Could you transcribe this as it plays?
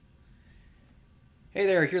Hey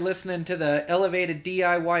there, you're listening to the Elevated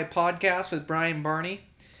DIY podcast with Brian Barney.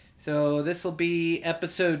 So this will be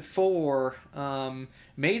episode 4.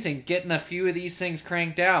 Amazing, getting a few of these things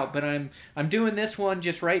cranked out, but I'm doing this one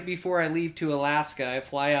just right before I leave to Alaska. I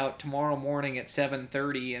fly out tomorrow morning at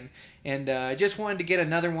 7:30, and I just wanted to get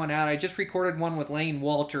another one out. I just recorded one with Lane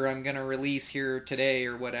Walter. I'm gonna release here today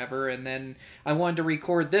or whatever, and then I wanted to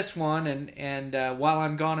record this one, and while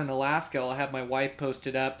I'm gone in Alaska, I'll have my wife post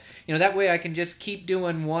it up. That way I can just keep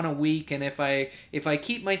doing one a week, and if I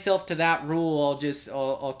keep myself to that rule,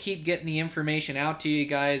 I'll keep getting the information out to you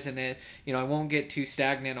guys, and I won't get too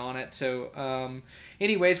stagnant on it. So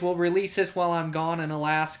anyways, we'll release this while I'm gone in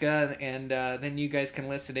Alaska, and then you guys can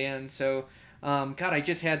listen in. So God, I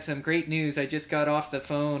just had some great news. I just got off the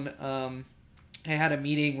phone. I had a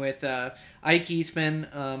meeting with Ike Eastman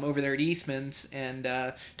over there at Eastman's,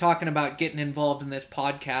 and talking about getting involved in this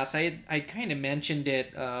podcast. I kind of mentioned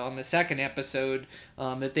it on the second episode,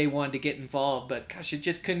 that they wanted to get involved, but gosh, it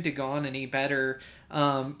just couldn't have gone any better.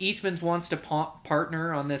 Eastman's wants to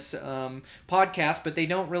partner on this podcast, but they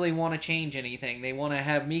don't really want to change anything. They want to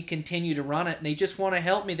have me continue to run it, and they just want to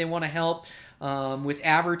help me. They want to help with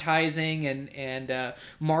advertising and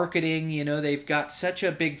marketing. They've got such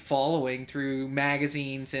a big following through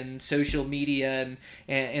magazines and social media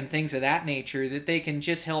and things of that nature that they can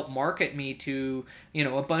just help market me to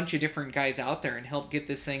a bunch of different guys out there and help get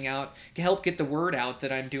this thing out, help get the word out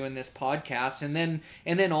that I'm doing this podcast, and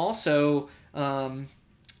then also.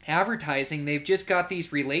 Advertising, they've just got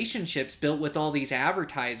these relationships built with all these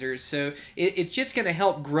advertisers, so it's just going to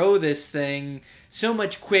help grow this thing so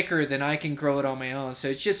much quicker than I can grow it on my own. So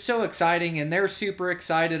it's just so exciting, and they're super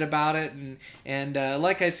excited about it. And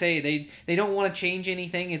like I say, they don't want to change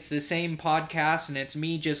anything. It's the same podcast, and it's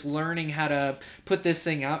me just learning how to put this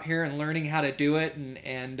thing out here and learning how to do it.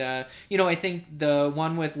 And I think the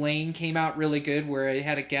one with Lane came out really good, where I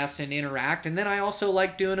had a guest and interact. And then I also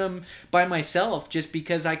like doing them by myself, just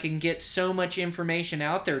because I can get so much information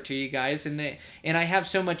out there to you guys, and I have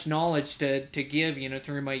so much knowledge to give,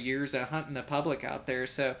 through my years of hunting the public out there.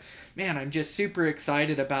 So, man, I'm just super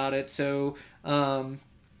excited about it. So,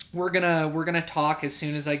 we're gonna talk as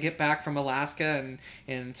soon as I get back from Alaska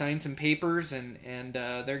and sign some papers, and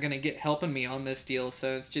they're gonna get helping me on this deal.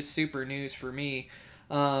 So it's just super news for me.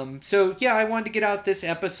 So yeah, I wanted to get out this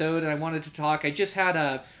episode, and I wanted to talk. I just had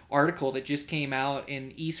a article that just came out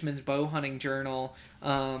in Eastman's Bow Hunting Journal.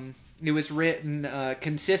 It was written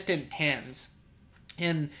consistent tens,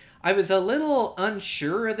 and I was a little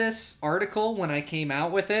unsure of this article when I came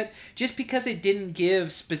out with it, just because it didn't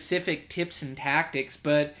give specific tips and tactics,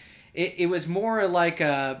 but it was more like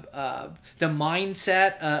the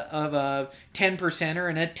mindset of a 10 percenter,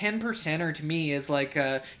 and a 10 percenter to me is like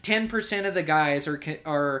 10% of the guys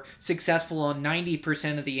are successful on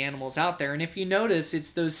 90% of the animals out there. And if you notice,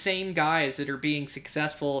 it's those same guys that are being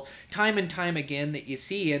successful time and time again that you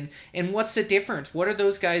see. And what's the difference? What are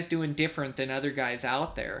those guys doing different than other guys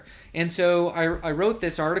out there? And so I wrote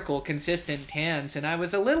this article, Consistent Tens, and I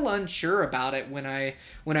was a little unsure about it when I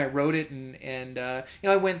wrote it, and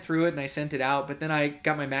I went through it and I sent it out. But then I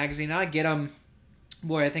got my magazine. I get them.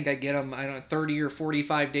 Boy, I think I get them, I don't know, 30 or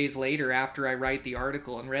 45 days later after I write the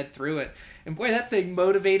article and read through it. And boy, that thing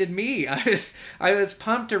motivated me. I was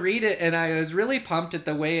pumped to read it, and I was really pumped at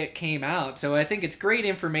the way it came out. So I think it's great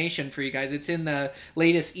information for you guys. It's in the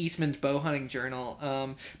latest Eastman's Bow Hunting Journal.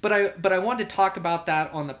 But I wanted to talk about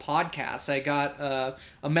that on the podcast. I got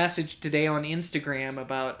a message today on Instagram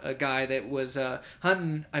about a guy that was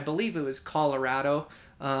hunting, I believe it was Colorado.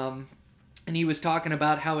 And he was talking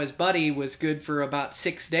about how his buddy was good for about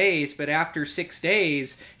 6 days, but after 6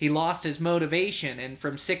 days he lost his motivation, and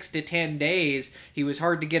from 6 to 10 days he was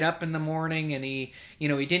hard to get up in the morning, and he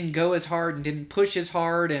didn't go as hard and didn't push as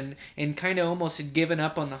hard, and kind of almost had given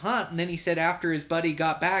up on the hunt. And then he said after his buddy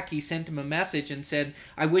got back, he sent him a message and said,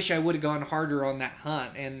 I wish I would have gone harder on that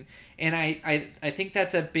hunt. And I think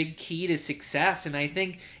that's a big key to success. And I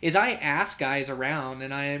think as I ask guys around,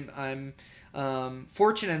 and I'm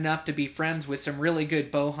fortunate enough to be friends with some really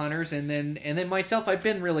good bow hunters, and then myself, I've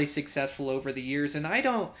been really successful over the years, and I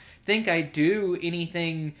don't think I do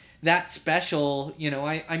anything that special.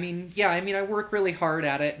 I mean, I work really hard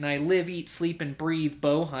at it, and I live, eat, sleep, and breathe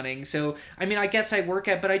bow hunting. So I mean, I guess I work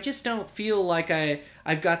at, but I just don't feel like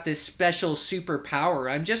I've got this special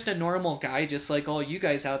superpower. I'm just a normal guy, just like all you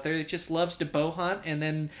guys out there, that just loves to bow hunt, and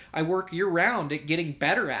then I work year round at getting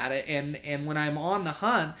better at it. And when I'm on the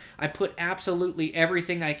hunt, I put absolutely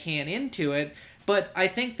everything I can into it. But I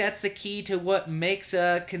think that's the key to what makes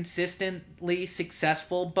a consistently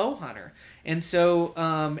successful bow hunter. And so,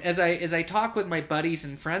 as I talk with my buddies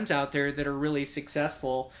and friends out there that are really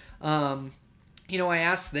successful, I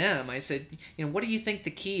asked them, I said, what do you think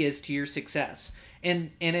the key is to your success?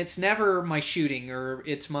 And it's never my shooting, or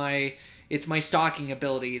it's my stalking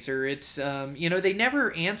abilities, or it's they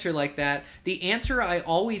never answer like that. The answer I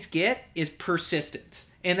always get is persistence.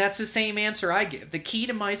 And that's the same answer I give. The key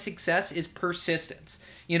to my success is persistence.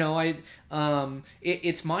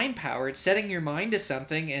 It's mind power. It's setting your mind to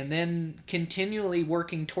something and then continually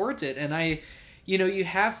working towards it. And you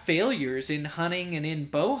have failures in hunting and in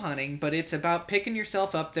bow hunting, but it's about picking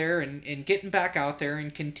yourself up there and getting back out there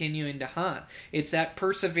and continuing to hunt. It's that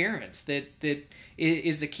perseverance that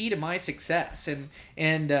is the key to my success.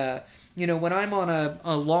 And when I'm on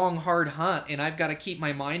a long, hard hunt and I've got to keep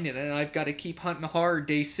my mind in it, and I've got to keep hunting hard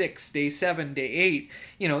day 6, day 7, day 8,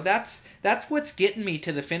 that's what's getting me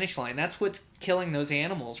to the finish line. That's what's killing those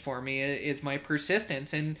animals for me, is my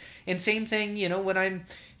persistence. And same thing,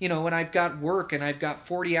 when I've got work and I've got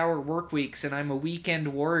 40-hour work weeks and I'm a weekend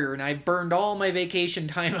warrior and I've burned all my vacation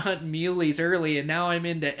time hunting muleys early, and now I'm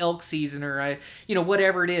into elk season, or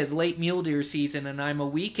whatever it is, late mule deer season, and I'm a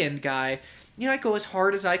weekend guy. I go as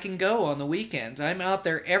hard as I can go on the weekends. I'm out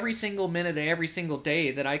there every single minute of every single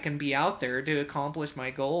day that I can be out there to accomplish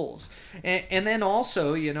my goals. And then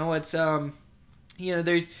also, it's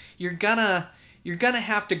there's you're gonna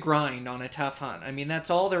have to grind on a tough hunt. I mean,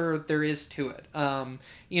 that's all there is to it.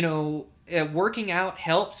 Working out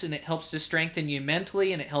helps, and it helps to strengthen you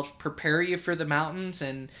mentally, and it helps prepare you for the mountains.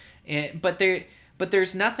 But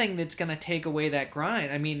there's nothing that's going to take away that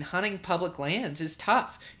grind. I mean, hunting public lands is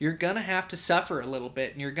tough. You're going to have to suffer a little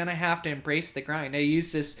bit, and you're going to have to embrace the grind. I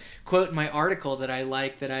use this quote in my article that I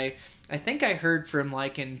like, that I think I heard from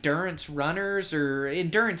like endurance runners or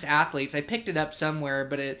endurance athletes. I picked it up somewhere,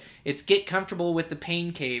 but it's get comfortable with the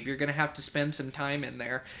pain cave. You're going to have to spend some time in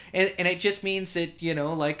there. And it just means that,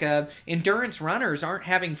 endurance runners aren't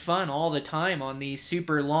having fun all the time on these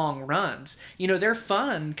super long runs. Their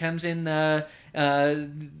fun comes in the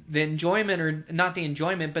enjoyment, or not the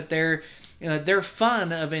enjoyment, but their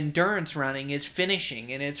fun of endurance running is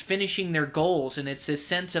finishing, and it's finishing their goals, and it's this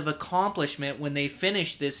sense of accomplishment when they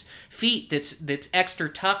finish this feat that's extra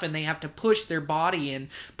tough, and they have to push their body and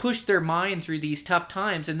push their mind through these tough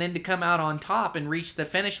times, and then to come out on top and reach the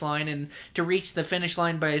finish line, and to reach the finish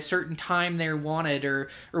line by a certain time they wanted, or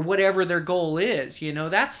whatever their goal is.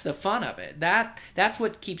 That's the fun of it. That's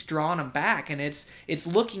what keeps drawing them back, and it's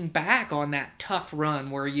looking back on that tough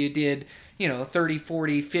run where you did 30,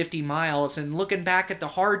 40, 50 miles, and looking back at the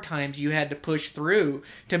hard times you had to push through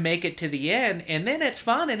to make it to the end. And then it's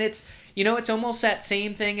fun, and it's almost that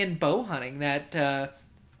same thing in bow hunting, that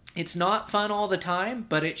it's not fun all the time,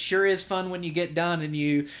 but it sure is fun when you get done, and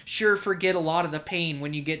you sure forget a lot of the pain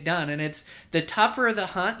when you get done. And it's the tougher the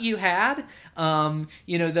hunt you had,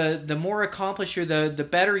 the more accomplished, or the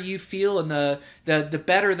better you feel, and the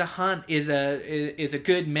better the hunt is a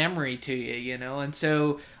good memory to you. And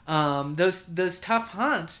so those tough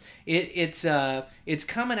hunts, it's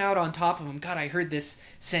coming out on top of them. God, I heard this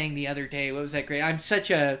saying the other day. What was that great? I'm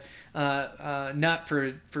such a nut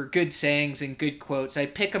for good sayings and good quotes. I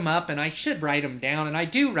pick them up and I should write them down, and I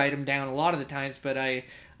do write them down a lot of the times, but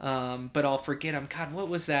I'll forget them. God, what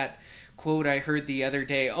was that quote I heard the other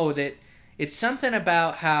day? Oh, that it's something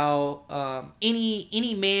about how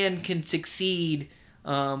any man can succeed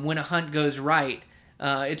when a hunt goes right.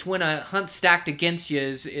 It's when a hunt stacked against you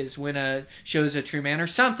is when shows a true man, or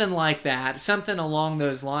something like that, something along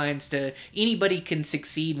those lines. To anybody can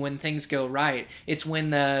succeed when things go right. It's when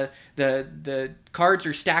the cards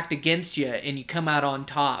are stacked against you and you come out on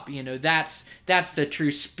top. That's the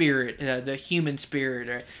true spirit, the human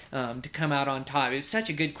spirit, to come out on top. It's such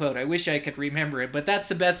a good quote. I wish I could remember it, but that's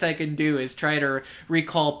the best I can do, is try to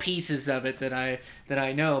recall pieces of it that I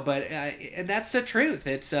know. But and that's the truth.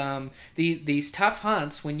 It's these tough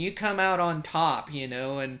hunts, when you come out on top,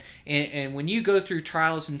 and when you go through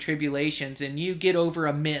trials and tribulations, and you get over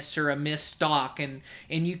a miss or a missed stalk, and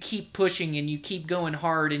you keep pushing, and you keep going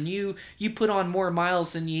hard, and you put on more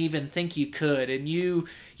miles than you even think you could, and you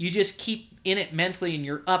just keep in it mentally, and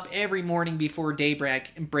you're up every morning before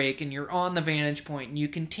daybreak, and you're on the vantage point, and you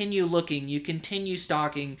continue looking, you continue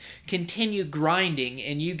stalking, continue grinding,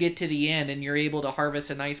 and you get to the end, and you're able to harvest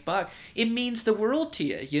a nice buck. It means the world to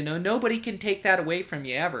you. Nobody can take that away from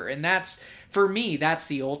you ever. And that's, for me, that's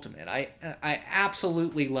the ultimate. I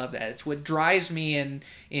absolutely love that. It's what drives me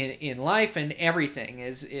in life and everything,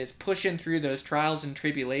 is pushing through those trials and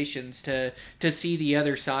tribulations to see the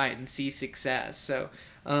other side and see success. So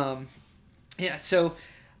yeah, so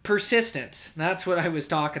Persistence. That's what I was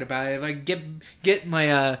talking about. If I get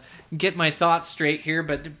my thoughts straight here,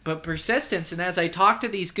 but persistence. And as I talk to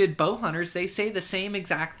these good bow hunters, they say the same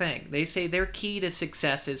exact thing. They say their key to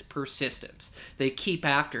success is persistence. They keep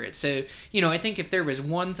after it. So I think if there was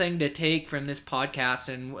one thing to take from this podcast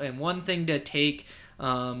and one thing to take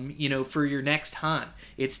for your next hunt,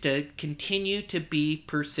 it's to continue to be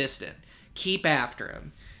persistent. Keep after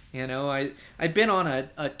them. I've been on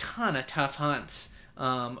a ton of tough hunts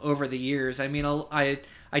over the years. I mean,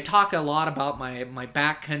 I talk a lot about my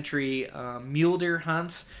backcountry mule deer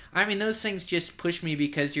hunts. I mean, those things just push me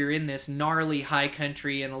because you're in this gnarly high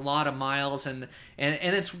country and a lot of miles, and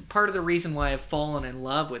it's part of the reason why I've fallen in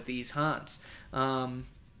love with these hunts.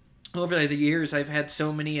 Over the years, I've had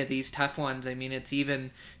so many of these tough ones. I mean, it's even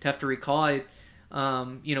tough to recall.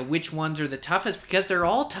 Which ones are the toughest, because they're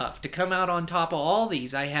all tough. To come out on top of all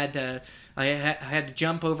these, I had to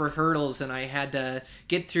jump over hurdles, and I had to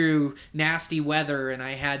get through nasty weather, and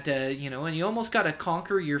I had to, and you almost got to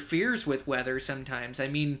conquer your fears with weather sometimes. I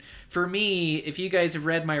mean, for me, if you guys have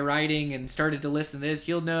read my writing and started to listen to this,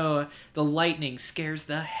 you'll know the lightning scares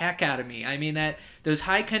the heck out of me. I mean, those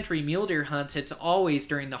high country mule deer hunts, it's always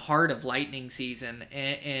during the heart of lightning season,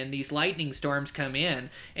 and these lightning storms come in,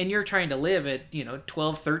 and you're trying to live at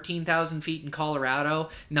 12, 13,000 feet in Colorado,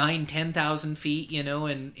 9, 10,000 feet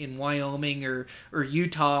in Wyoming or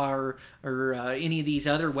Utah or any of these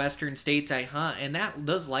other western states I hunt, and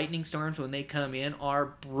those lightning storms, when they come in,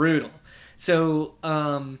 are brutal. So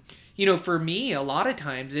for me, a lot of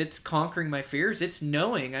times it's conquering my fears. It's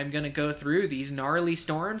knowing I'm going to go through these gnarly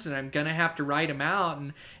storms and I'm going to have to ride them out.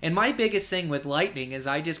 And my biggest thing with lightning is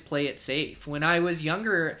I just play it safe. When I was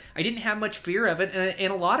younger, I didn't have much fear of it,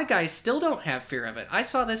 and a lot of guys still don't have fear of it. I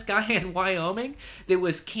saw this guy in Wyoming that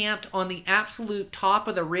was camped on the absolute top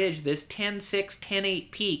of the ridge, this 10.6, 10.8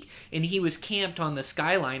 peak, and he was camped on the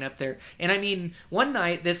skyline up there. And I mean, one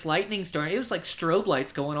night, this lightning storm, it was like strobe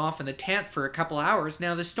lights going off in the tent for a couple hours.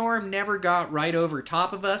 Now, the storm never got right over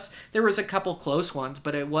top of us. There was a couple close ones,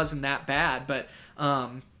 but it wasn't that bad. But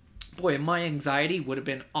boy, my anxiety would have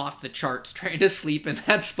been off the charts trying to sleep in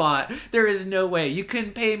that spot. There is no way. You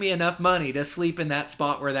couldn't pay me enough money to sleep in that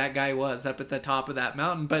spot where that guy was, up at the top of that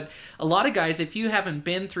mountain. But a lot of guys, if you haven't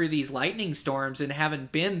been through these lightning storms and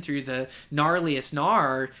haven't been through the gnarliest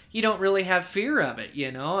gnar, you don't really have fear of it,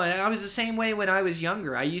 And I was the same way when I was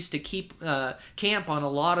younger. I used to keep camp on a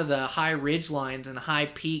lot of the high ridge lines and high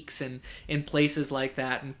peaks and in places like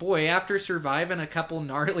that. And boy, after surviving a couple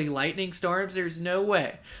gnarly lightning storms, there's no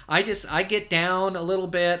way. I get down a little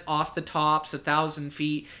bit off the tops, 1,000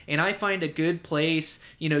 feet, and I find a good place,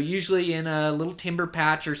 usually in a little timber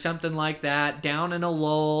patch or something like that, down in a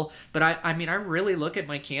lull. But I really look at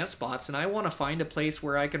my camp spots, and I want to find a place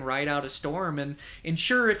where I can ride out a storm. And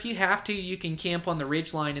sure, if you have to, you can camp on the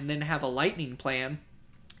ridgeline and then have a lightning plan.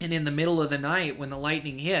 And in the middle of the night, when the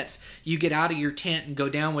lightning hits, you get out of your tent and go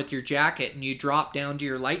down with your jacket, and you drop down to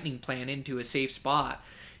your lightning plan into a safe spot.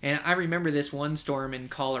 And I remember this one storm in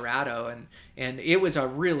Colorado, and it was a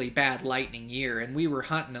really bad lightning year, and we were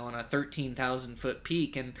hunting on a 13,000 foot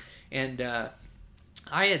peak, and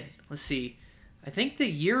I had, let's see, I think the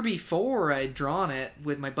year before I'd drawn it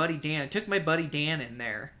with my buddy Dan. I took my buddy Dan in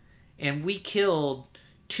there, and we killed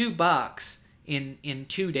 2 bucks in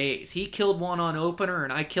 2 days. He killed one on opener,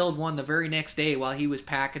 and I killed one the very next day while he was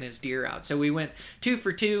packing his deer out. So we went 2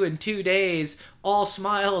 for 2 in 2 days, all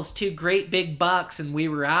smiles, 2 great big bucks, and we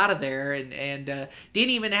were out of there. And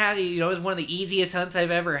didn't even have, it was one of the easiest hunts I've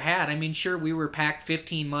ever had. I mean, sure, we were packed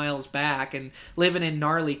 15 miles back and living in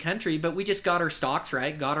gnarly country, but we just got our stocks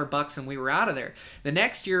right, got our bucks, and we were out of there. The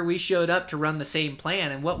next year, we showed up to run the same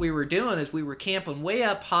plan, and what we were doing is we were camping way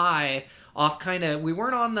up high, we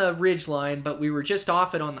weren't on the ridge line, but we were just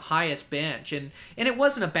off it on the highest bench, and it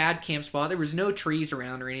wasn't a bad camp spot. There was no trees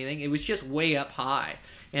around or anything. It was just way up high.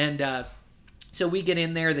 And so we get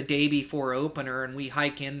in there the day before opener, and we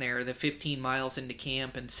hike in there the 15 miles into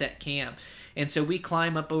camp and set camp. And so we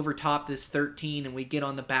climb up over top this 13, and we get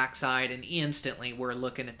on the backside, and instantly we're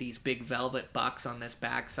looking at these big velvet bucks on this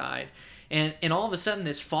backside. And all of a sudden,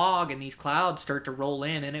 this fog and these clouds start to roll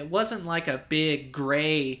in, and it wasn't like a big,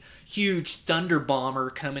 gray, huge thunder bomber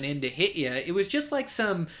coming in to hit you. It was just like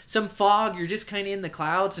some fog. You're just kind of in the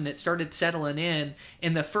clouds, and it started settling in,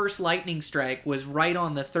 and the first lightning strike was right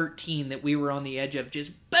on the 13 that we were on the edge of,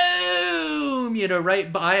 just boom,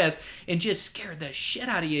 right by us. and just scared the shit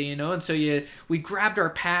out of you, you know. And so we grabbed our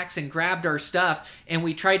packs and grabbed our stuff, and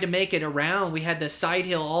we tried to make it around. We had the side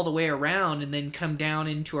hill all the way around and then come down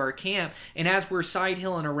into our camp. And as we're side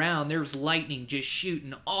hilling around, there's lightning just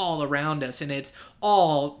shooting all around us, and it's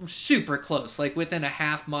all super close, like within a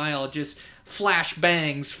half mile, just flash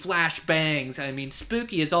bangs, flash bangs. I mean,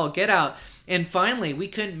 spooky as all get out. And finally, we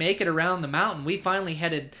couldn't make it around the mountain. We finally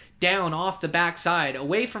headed down off the backside,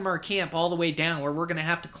 away from our camp, all the way down, where we're going to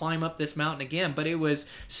have to climb up this mountain again. But it was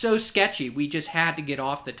so sketchy, we just had to get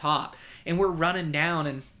off the top. And we're running down,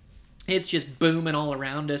 and it's just booming all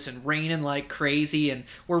around us and raining like crazy, and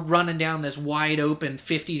we're running down this wide open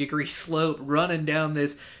 50-degree slope, running down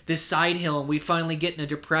this side hill, and we finally get in a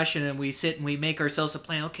depression, and we sit and we make ourselves a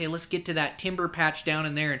plan. Okay, let's get to that timber patch down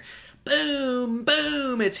in there, and boom,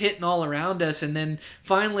 boom, it's hitting all around us. And then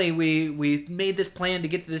finally we made this plan to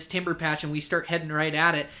get to this timber patch, and we start heading right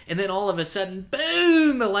at it. And then all of a sudden,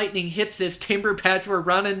 boom, the lightning hits this timber patch we're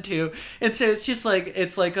running to. And so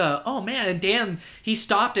it's like, oh man. And Dan, he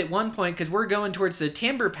stopped at one point because we're going towards the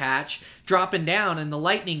timber patch, dropping down, and the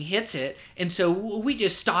lightning hits it. And so we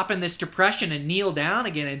just stop in this depression and kneel down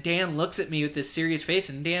again. And Dan looks at me with this serious face,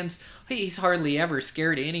 and he's hardly ever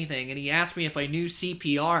scared of anything, and he asked me if I knew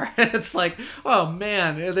CPR. It's like, oh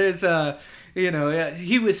man, there's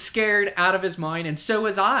he was scared out of his mind, and so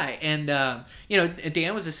was I. And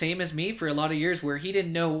Dan was the same as me for a lot of years, where he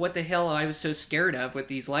didn't know what the hell I was so scared of with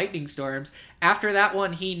these lightning storms. After that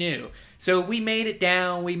one, he knew. So we made it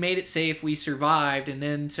down, we made it safe, we survived, and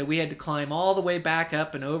then so we had to climb all the way back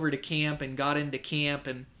up and over to camp, and got into camp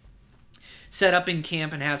and set up in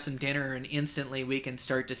camp and have some dinner, and instantly we can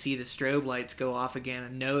start to see the strobe lights go off again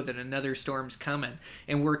and know that another storm's coming.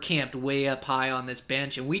 And we're camped way up high on this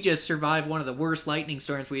bench, and we just survived one of the worst lightning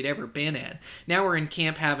storms we'd ever been in. Now we're in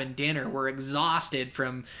camp having dinner. We're exhausted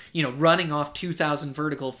from, running off 2,000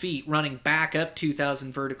 vertical feet, running back up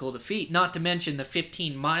 2,000 vertical feet, not to mention the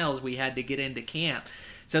 15 miles we had to get into camp.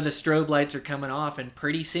 So the strobe lights are coming off, and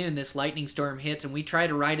pretty soon this lightning storm hits, and we try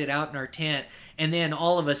to ride it out in our tent, and then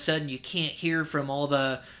all of a sudden you can't hear from all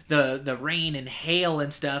the rain and hail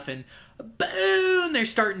and stuff, and boom, they're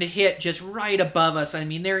starting to hit just right above us. I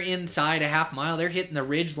mean, they're inside a half mile. They're hitting the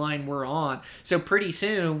ridge line we're on. So pretty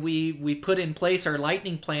soon we put in place our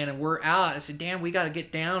lightning plan, and we're out. I said, damn, we got to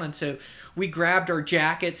get down. And so we grabbed our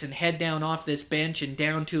jackets and head down off this bench and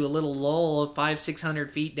down to a little lull of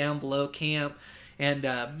 500-600 feet down below camp. And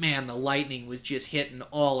man, the lightning was just hitting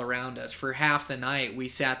all around us. For half the night, we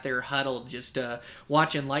sat there huddled, just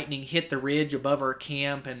watching lightning hit the ridge above our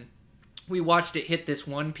camp. And we watched it hit this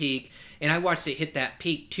one peak, and I watched it hit that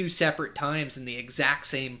peak 2 separate times in the exact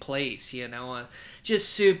same place, just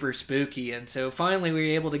super spooky. And so finally we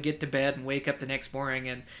were able to get to bed and wake up the next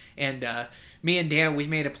morning, and me and Dan, we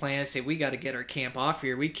made a plan to say, we got to get our camp off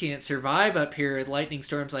here. We can't survive up here with lightning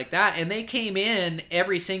storms like that. And they came in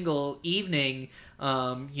every single evening,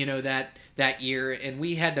 that year, and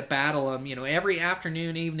we had to battle them. Every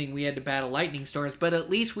afternoon, evening, we had to battle lightning storms, but at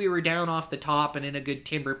least we were down off the top and in a good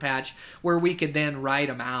timber patch where we could then ride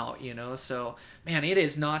them out, So, man, it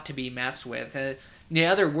is not to be messed with. The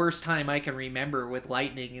other worst time I can remember with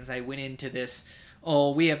lightning is I went into this,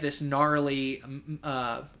 we have this gnarly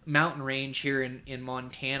mountain range here in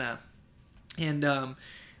Montana. And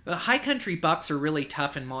the high country bucks are really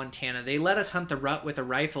tough in Montana. They let us hunt the rut with a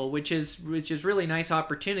rifle, which is really nice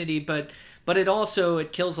opportunity, but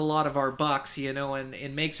it kills a lot of our bucks,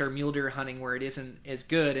 and makes our mule deer hunting where it isn't as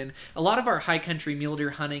good. And a lot of our high country mule deer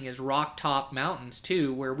hunting is rock top mountains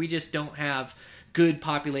too, where we just don't have good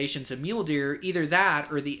populations of mule deer. Either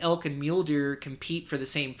that or the elk and mule deer compete for the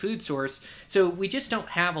same food source. So we just don't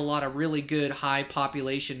have a lot of really good high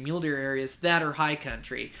population mule deer areas that are high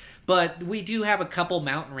country. But we do have a couple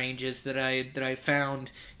mountain ranges that I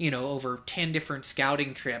found, over 10 different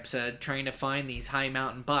scouting trips trying to find these high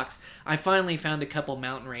mountain bucks. I finally found a couple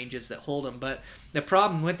mountain ranges that hold them. But the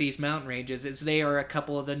problem with these mountain ranges is they are a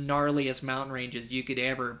couple of the gnarliest mountain ranges you could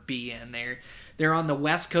ever be in. They're on the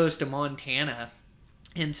west coast of Montana.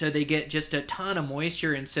 And so they get just a ton of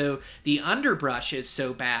moisture, and so the underbrush is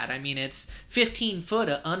so bad. I mean, it's 15 foot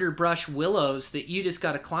of underbrush willows that you just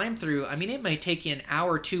got to climb through. I mean, it may take you an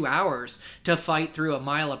hour, 2 hours to fight through a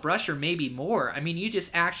mile of brush, or maybe more. I mean, you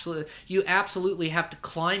absolutely have to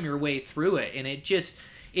climb your way through it, and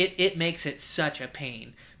it makes it such a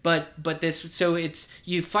pain. But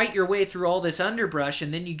you fight your way through all this underbrush,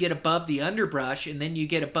 and then you get above the underbrush, and then you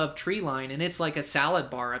get above tree line, and it's like a salad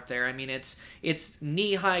bar up there. I mean, it's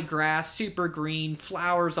knee-high grass, super green,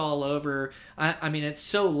 flowers all over. I mean, it's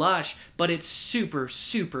so lush, but it's super,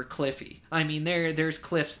 super cliffy. I mean, there's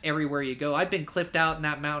cliffs everywhere you go. I've been cliffed out in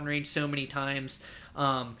that mountain range so many times.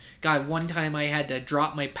 God, one time I had to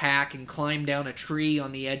drop my pack and climb down a tree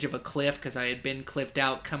on the edge of a cliff because I had been cliffed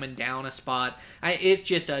out coming down a spot. It's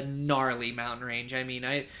just a gnarly mountain range. I mean,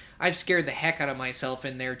 I've scared the heck out of myself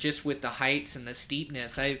in there just with the heights and the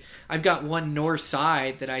steepness. I've got one north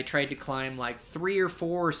side that I tried to climb like 3 or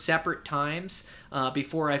 4 separate times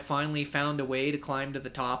before I finally found a way to climb to the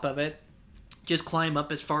top of it. Just climb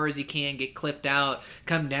up as far as you can, get clipped out,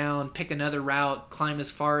 come down, pick another route, climb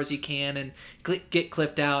as far as you can, and get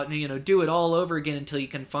clipped out, and do it all over again until you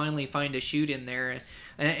can finally find a chute in there.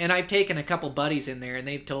 And I've taken a couple buddies in there, and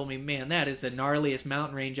they've told me, man, that is the gnarliest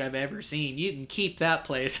mountain range I've ever seen. You can keep that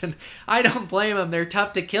place, and I don't blame them. They're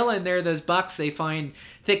tough to kill in there. Those bucks, they find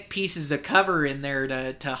thick pieces of cover in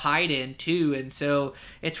there to hide in too, and so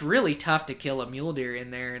it's really tough to kill a mule deer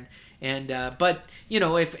in there. But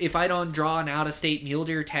if I don't draw an out of state mule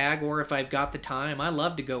deer tag, or if I've got the time, I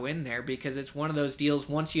love to go in there because it's one of those deals.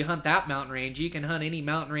 Once you hunt that mountain range, you can hunt any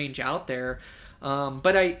mountain range out there.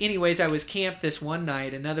 Anyways, I was camped this one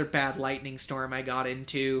night. Another bad lightning storm I got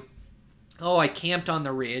into. Oh, I camped on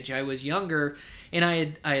the ridge. I was younger, and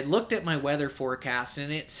I had looked at my weather forecast,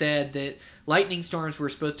 and it said that lightning storms were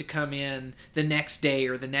supposed to come in the next day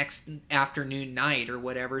or the next afternoon, night, or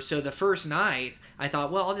whatever. So the first night, I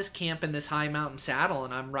thought, well, I'll just camp in this high mountain saddle,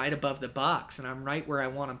 and I'm right above the bucks, and I'm right where I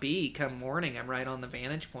want to be. Come morning, I'm right on the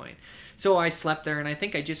vantage point. So I slept there, and I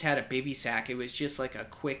think I just had a bivy sack. It was just like a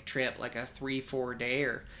quick trip, like a 3-4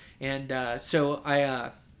 dayer, and so I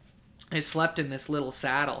slept in this little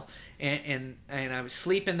saddle, and I was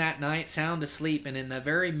sleeping that night, sound asleep, and in the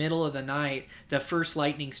very middle of the night, the first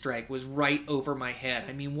lightning strike was right over my head.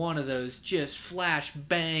 I mean, one of those just flash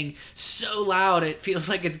bang so loud it feels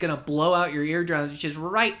like it's gonna blow out your eardrums. It's just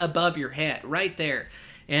right above your head, right there,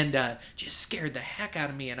 and just scared the heck out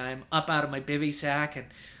of me. And I'm up out of my bivy sack, and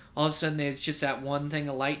all of a sudden it's just that one thing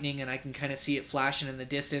of lightning, and I can kind of see it flashing in the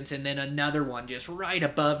distance, and then another one just right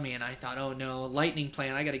above me, and I thought, oh no, lightning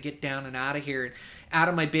plant, I gotta get down and out of here. And out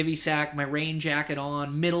of my bivy sack, my rain jacket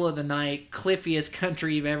on, middle of the night, cliffiest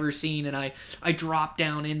country you've ever seen, and I drop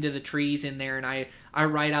down into the trees in there, and I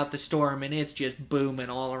ride out the storm, and it's just booming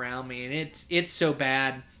all around me, and it's so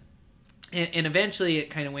bad. And eventually it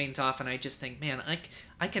kind of wanes off, and I just think, man,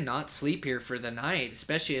 I cannot sleep here for the night,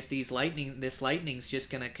 especially if this lightning's just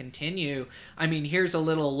going to continue. I mean, here's a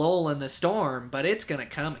little lull in the storm, but it's going to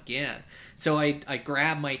come again. So I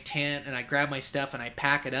grab my tent, and I grab my stuff, and I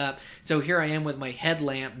pack it up. So here I am with my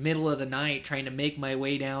headlamp, middle of the night, trying to make my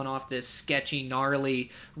way down off this sketchy, gnarly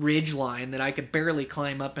ridge line that I could barely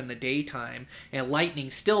climb up in the daytime, and lightning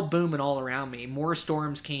still booming all around me. More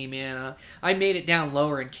storms came in. I made it down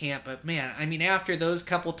lower in camp, but man, I mean, after those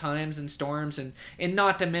couple times in storms, and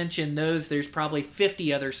not to mention those, there's probably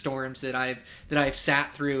 50 other storms that I've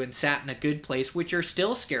sat through and sat in a good place, which are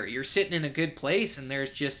still scary. You're sitting in a good place, and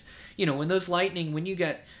there's just, when you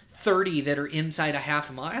get 30 that are inside a half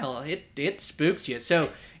a mile, it spooks you. So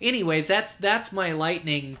anyways, that's my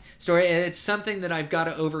lightning story. It's something that I've got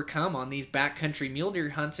to overcome on these backcountry mule deer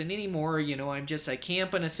hunts. And anymore, I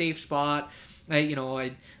camp in a safe spot.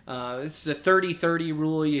 It's the 30-30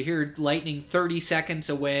 rule. You hear lightning 30 seconds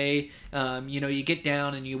away. You get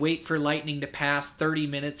down and you wait for lightning to pass 30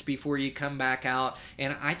 minutes before you come back out.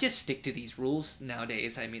 And I just stick to these rules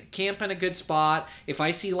nowadays. I mean, camp in a good spot. If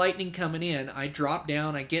I see lightning coming in, I drop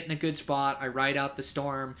down, I get in a good spot, I ride out the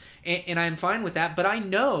storm, and I'm fine with that. But I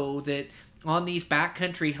know that on these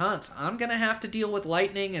backcountry hunts, I'm gonna have to deal with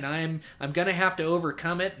lightning, and I'm gonna have to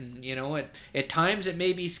overcome it. And at times it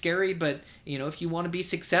may be scary, but if you want to be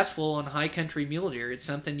successful on high country mule deer, it's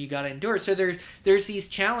something you got to endure. So there's these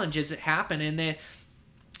challenges that happen,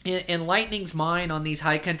 and lightning's mine on these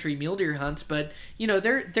high country mule deer hunts. But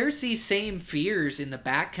there's these same fears in the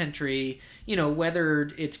backcountry.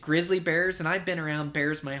 Whether it's grizzly bears, and I've been around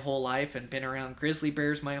bears my whole life, and been around grizzly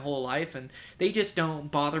bears my whole life, and they just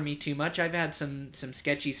don't bother me too much. I've had some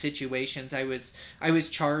sketchy situations. I was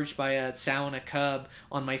charged by a sow and a cub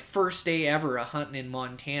on my first day ever of hunting in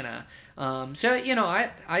Montana.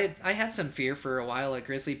 I had some fear for a while of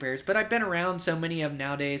grizzly bears, but I've been around so many of them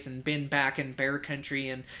nowadays, and been back in bear country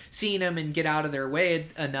and seen them and get out of their way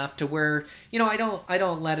enough to where I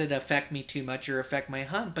don't let it affect me too much or affect my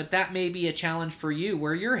hunt. But that may be a challenge for you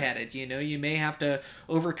where you're headed. You may have to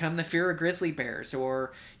overcome the fear of grizzly bears,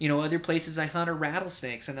 or other places I hunt are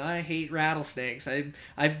rattlesnakes, and I hate rattlesnakes.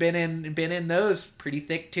 I've been in those pretty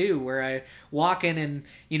thick too, where I walk in, and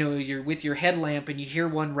you're with your headlamp and you hear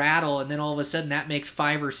one rattle, and then all of a sudden that makes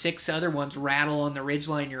 5 or 6 other ones rattle on the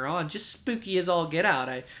ridgeline you're on. Just spooky as all get out.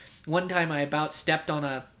 One time I about stepped on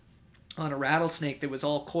a on a rattlesnake that was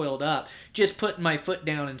all coiled up, just putting my foot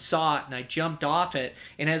down and saw it, and I jumped off it.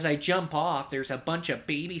 And as I jump off, there's a bunch of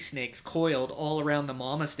baby snakes coiled all around the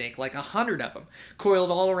mama snake, like 100 of them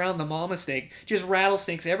coiled all around the mama snake, just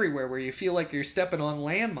rattlesnakes everywhere, where you feel like you're stepping on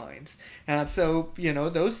landmines. So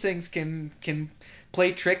those things can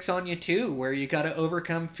play tricks on you too, where you got to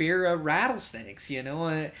overcome fear of rattlesnakes,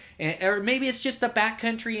 or maybe it's just the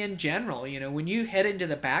backcountry in general. When you head into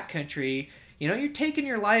the backcountry, you're taking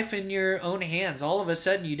your life in your own hands. All of a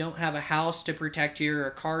sudden, you don't have a house to protect you or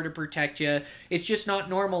a car to protect you. It's just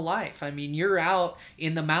not normal life. I mean, you're out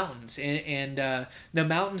in the mountains, and the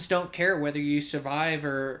mountains don't care whether you survive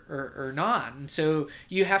or not. And so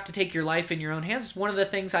you have to take your life in your own hands. It's one of the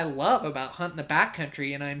things I love about hunting the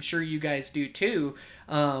backcountry, and I'm sure you guys do too.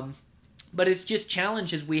 But it's just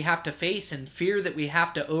challenges we have to face and fear that we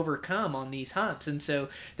have to overcome on these hunts. And so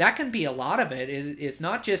that can be a lot of it. It's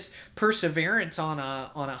not just perseverance on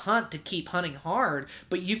a hunt to keep hunting hard,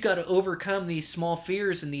 but you've got to overcome these small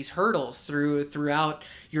fears and these hurdles throughout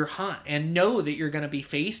your hunt, and know that you're going to be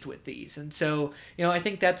faced with these. And so I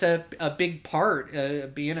think that's a big part.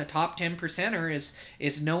 Being a top 10 percenter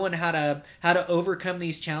is knowing how to overcome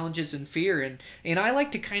these challenges and fear. And I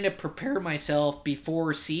like to kind of prepare myself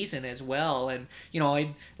before season as well. And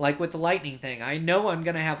I like with the lightning thing, I know I'm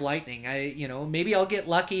going to have lightning. Maybe I'll get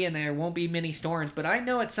lucky and there won't be many storms, but I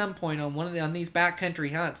know at some point on these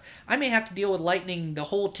backcountry hunts, I may have to deal with lightning the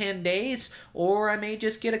whole 10 days, or I may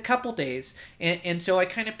just get a couple days. And so I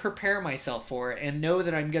kind of prepare myself for it and know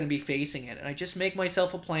that I'm going to be facing it. And I just make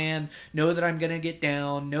myself a plan, know that I'm going to get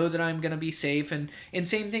down, know that I'm going to be safe. And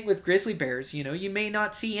same thing with grizzly bears. You may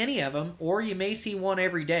not see any of them, or you may see one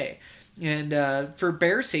every day. And for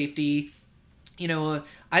bear safety,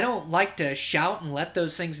 I don't like to shout and let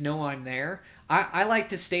those things know I'm there. I like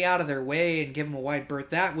to stay out of their way and give them a wide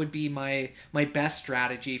berth. That would be my best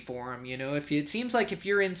strategy for them. If it seems like if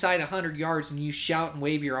you're inside 100 yards and you shout and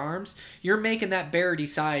wave your arms, you're making that bear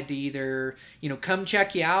decide to either come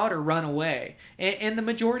check you out or run away. And the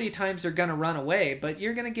majority of times they're going to run away, but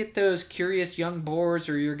you're going to get those curious young boars,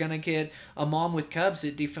 or you're going to get a mom with cubs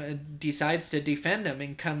that decides to defend them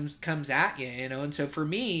and comes at you. And so for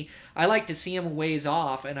me, I like to see them a ways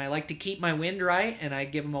off, and I like to keep my wind right, and I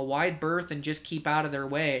give them a wide berth and just keep out of their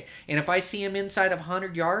way. And if I see them inside of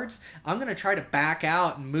 100 yards, I'm going to try to back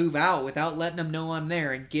out and move out without letting them know I'm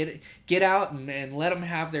there, and get out and let them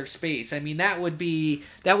have their space. I mean, that would be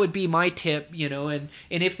my tip, and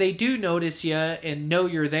if they do notice you and know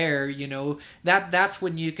you're there, that's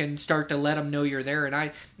when you can start to let them know you're there. And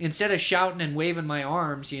I, instead of shouting and waving my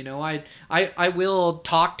arms, I will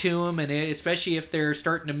talk to them, and especially if they're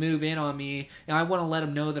starting to move in on me, I want to let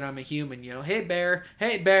them know that I'm a human. Hey bear,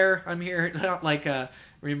 I'm here. Like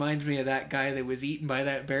reminds me of that guy that was eaten by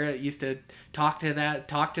that bear that used to talk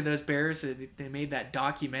to those bears. They made that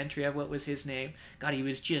documentary of, what was his name? God, he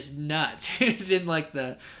was just nuts. He was in like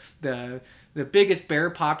the biggest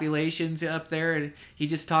bear populations up there, and he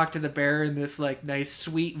just talked to the bear in this like nice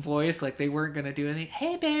sweet voice, like they weren't gonna do anything.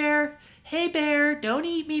 Hey bear, don't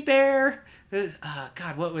eat me, bear.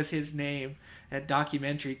 God, what was his name? That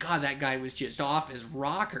documentary. God, that guy was just off his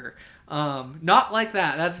rocker. Not like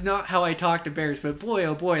that. That's not how I talk to bears. But boy,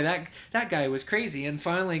 oh boy, that guy was crazy, and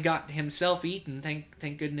finally got himself eaten.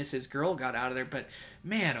 Thank goodness his girl got out of there. But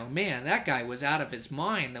man, oh man, that guy was out of his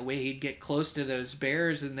mind. The way he'd get close to those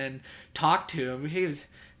bears and then talk to him. He was,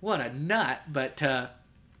 what a nut. But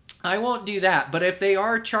I won't do that. But if they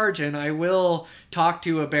are charging, I will talk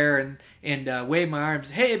to a bear and wave my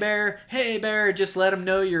arms. Hey bear, just let them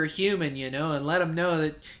know you're a human, and let them know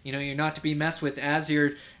that you're not to be messed with as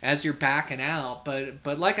you're backing out.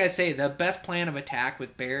 But like I say, the best plan of attack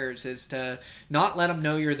with bears is to not let them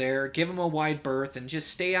know you're there, give them a wide berth, and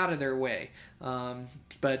just stay out of their way.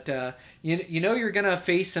 But you're gonna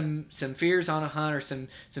face some fears on a hunt, or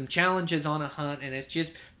some challenges on a hunt, and it's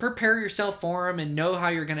just prepare yourself for them and know how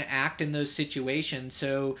you're gonna act in those situations.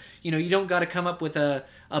 So you don't got to come up with a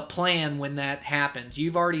plan when that happens.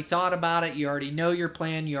 You've already thought about it. You already know your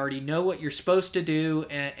plan. You already know what you're supposed to do,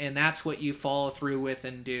 and that's what you follow through with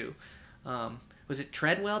and do. Was it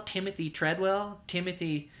Treadwell? Timothy Treadwell?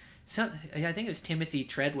 I think it was Timothy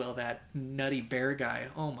Treadwell, that nutty bear guy.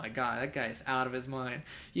 Oh my god, that guy's out of his mind.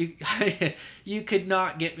 You could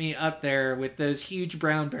not get me up there with those huge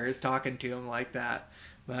brown bears talking to him like that.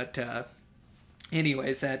 But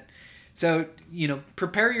anyways,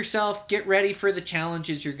 prepare yourself, get ready for the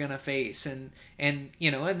challenges you're gonna face, and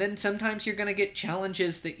then sometimes you're gonna get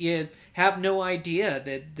challenges that you have no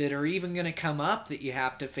idea that are even gonna come up that you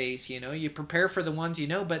have to face. You prepare for the ones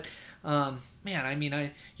but man, I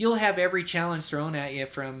mean, you'll have every challenge thrown at you,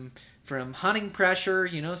 from from hunting pressure.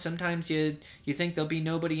 Sometimes you think there'll be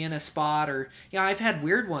nobody in a spot, or I've had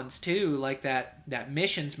weird ones too, like that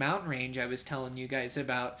Missions mountain range I was telling you guys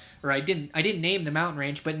about, or I didn't name the mountain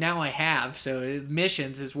range, but now I have. So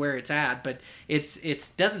Missions is where it's at, but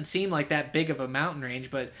it doesn't seem like that big of a mountain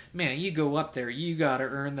range, but man, you go up there, you gotta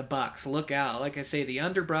earn the bucks. Look out, like I say, the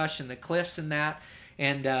underbrush and the cliffs and that.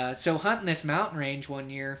 And so hunting this mountain range one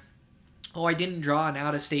year, I didn't draw an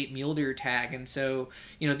out-of-state mule deer tag, and so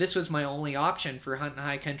this was my only option for hunting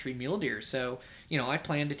high country mule deer. So I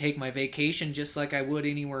planned to take my vacation just like I would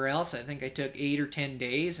anywhere else. I think I took 8 or 10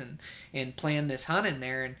 days and planned this hunt in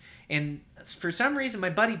there, and for some reason my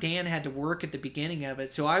buddy Dan had to work at the beginning of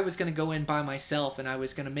it, so I was going to go in by myself, and I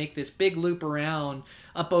was going to make this big loop around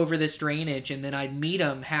up over this drainage, and then I'd meet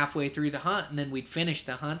him halfway through the hunt, and then we'd finish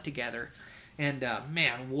the hunt together. And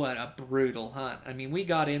man, what a brutal hunt! I mean, we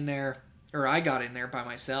got in there, or I got in there by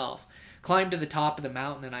myself, climbed to the top of the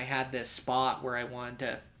mountain, and I had this spot where I wanted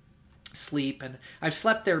to sleep. And I've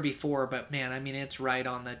slept there before, but man, I mean, it's right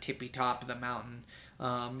on the tippy top of the mountain.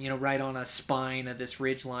 Right on a spine of this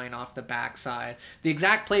ridge line off the backside. The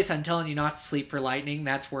exact place I'm telling you not to sleep for lightning,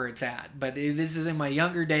 that's where it's at. But this is in my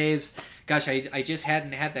younger days. Gosh, I just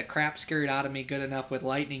hadn't had the crap scared out of me good enough with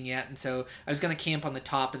lightning yet, and so I was going to camp on the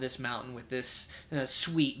top of this mountain with this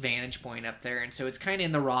sweet vantage point up there. And so it's kind of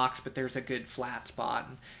in the rocks, but there's a good flat spot.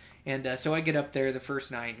 And so I get up there the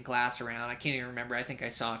first night and glass around. I can't even remember. I think I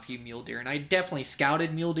saw a few mule deer. And I definitely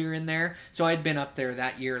scouted mule deer in there. So I'd been up there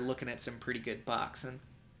that year looking at some pretty good bucks. And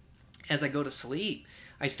as I go to sleep,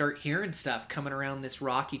 I start hearing stuff coming around this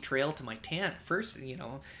rocky trail to my tent. First,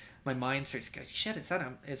 my mind starts going, shit, is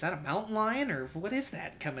that a mountain lion, or what is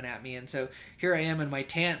that coming at me? And so here I am in my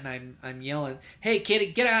tent, and I'm yelling, hey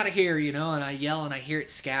kid, get out of here, and I yell and I hear it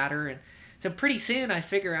scatter. And so pretty soon I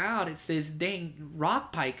figure out it's these dang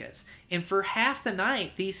rock pikas. And for half the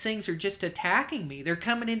night, these things are just attacking me. They're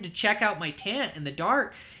coming in to check out my tent in the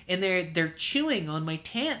dark, and they're chewing on my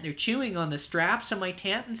tent. They're chewing on the straps of my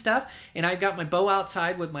tent and stuff. And I've got my bow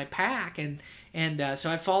outside with my pack, and so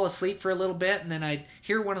I fall asleep for a little bit, and then I'd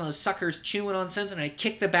hear one of those suckers chewing on something. I'd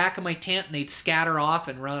kick the back of my tent, and they'd scatter off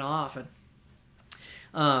and run off. And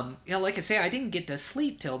like I say, I didn't get to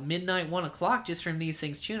sleep till midnight, 1 o'clock, just from these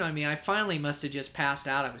things chewing on me. I finally must have just passed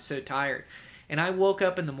out. I was so tired. And I woke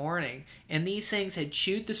up in the morning, and these things had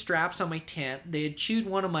chewed the straps on my tent. They had chewed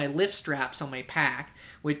one of my lift straps on my pack,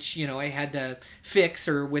 which I had to fix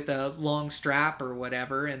or with a long strap or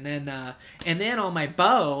whatever. And then on my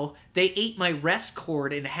bow, they ate my rest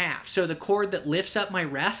cord in half. So the cord that lifts up my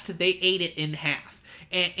rest, they ate it in half.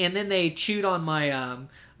 And then they chewed on my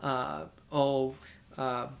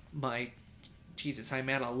my Jesus, I'm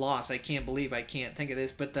at a loss. I can't believe I can't think of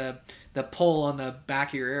this, but the pull on the back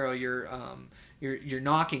of your arrow, your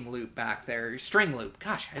knocking loop back there, your string loop.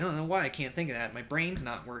 Gosh, I don't know why I can't think of that. My brain's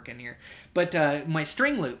not working here. But my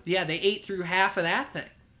string loop, yeah, they ate through half of that thing.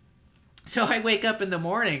 So I wake up in the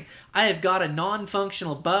morning, I have got a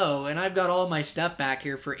non-functional bow, and I've got all my stuff back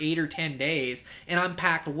here for 8 or 10 days, and I'm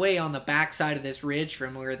packed way on the backside of this ridge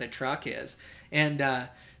from where the truck is. And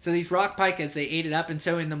so these rock pikas, they ate it up, and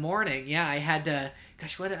so in the morning, yeah, I had to,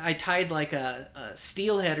 I tied like a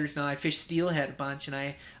steelhead or something. I fished steelhead a bunch, and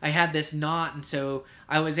I had this knot, and so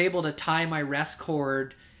I was able to tie my rest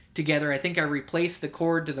cord together. I think I replaced the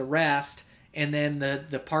cord to the rest, and then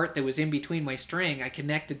the part that was in between my string, I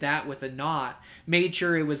connected that with a knot, made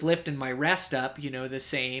sure it was lifting my rest up, the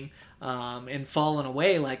same, and falling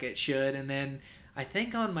away like it should. And then I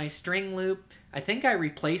think on my string loop, I think I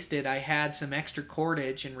replaced it. I had some extra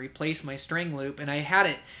cordage and replaced my string loop, and I had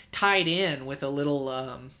it tied in with a little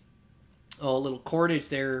little cordage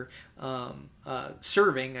there,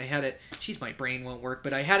 serving. I had it. Geez, my brain won't work.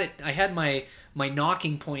 But I had it. I had my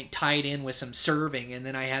knocking point tied in with some serving, and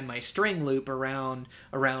then I had my string loop around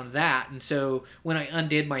that. And so when I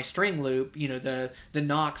undid my string loop, the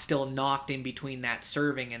knock still knocked in between that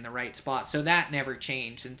serving and the right spot. So that never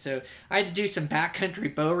changed. And so I had to do some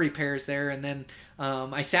backcountry bow repairs there, and then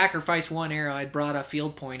I sacrificed one arrow. I'd brought a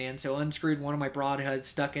field point in, so unscrewed one of my broadheads,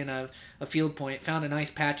 stuck in a field point, found a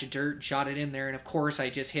nice patch of dirt, and shot it in there. And of course,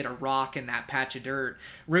 I just hit a rock in that patch of dirt,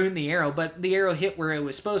 ruined the arrow. But the arrow hit where it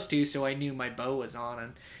was supposed to, so I knew my bow was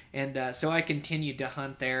on. And so I continued to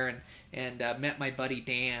hunt there, and met my buddy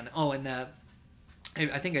Dan. Oh, and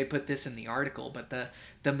I think I put this in the article, but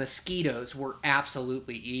the mosquitoes were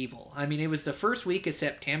absolutely evil. I mean, it was the first week of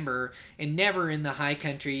September, and never in the high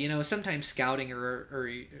country, sometimes scouting or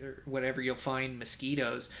whatever, you'll find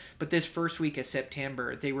mosquitoes. But this first week of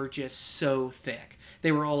September, they were just so thick.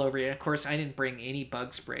 They were all over you. Of course, I didn't bring any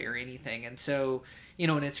bug spray or anything, and so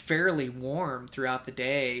and it's fairly warm throughout the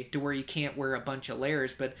day to where you can't wear a bunch of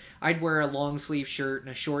layers. But I'd wear a long sleeve shirt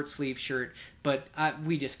and a short sleeve shirt. But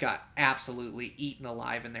we just got absolutely eaten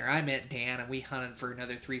alive in there. I met Dan and we hunted for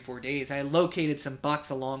another 3-4 days. I located some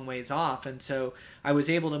bucks a long ways off, and so I was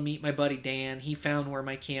able to meet my buddy Dan. He found where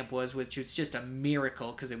my camp was, which was just a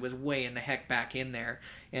miracle because it was way in the heck back in there.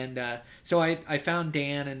 And so I found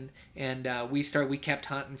Dan, and we kept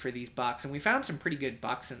hunting for these bucks, and we found some pretty good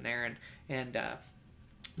bucks in there, and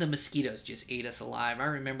the mosquitoes just ate us alive. I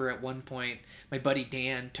remember at one point my buddy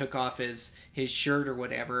Dan took off his shirt or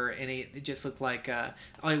whatever, and it just looked like it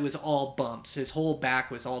was all bumps. His whole back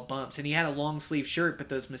was all bumps, and he had a long sleeve shirt, but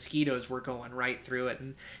those mosquitoes were going right through it.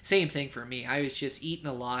 And same thing for me. I was just eaten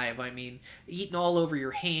alive. I mean, eating all over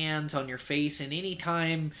your hands, on your face, and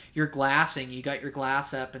anytime you're glassing, you got your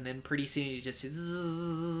glass up, and then pretty soon you just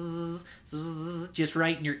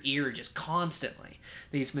right in your ear, just constantly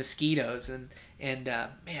these mosquitoes, and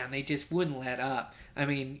man, they just wouldn't let up. I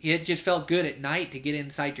mean, it just felt good at night to get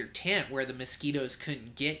inside your tent where the mosquitoes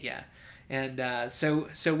couldn't get you. And so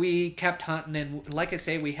we kept hunting, and like I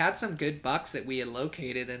say, we had some good bucks that we had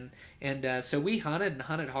located, and so we hunted and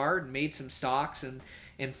hunted hard and made some stalks,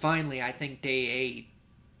 and finally, I think day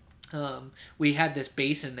 8, we had this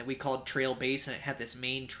basin that we called Trail Basin. It had this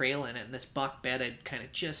main trail in it, and this buck bedded kind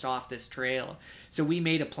of just off this trail. So we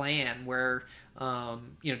made a plan where,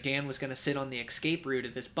 Dan was going to sit on the escape route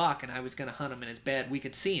of this buck, and I was going to hunt him in his bed. We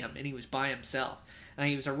could see him, and he was by himself. And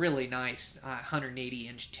he was a really nice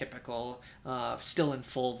 180-inch typical, still in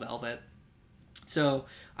full velvet. So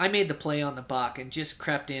I made the play on the buck and just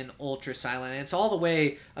crept in ultra silent. And it's all the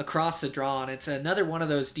way across the draw, and it's another one of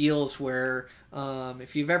those deals where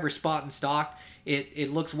if you've ever spot and stalked, it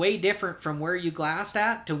looks way different from where you glassed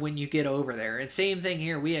at to when you get over there. And same thing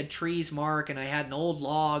here. We had trees mark, and I had an old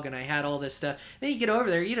log, and I had all this stuff. Then you get over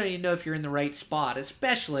there, you don't even know if you're in the right spot,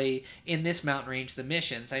 especially in this mountain range, the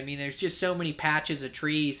Missions. I mean, there's just so many patches of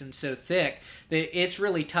trees and so thick that it's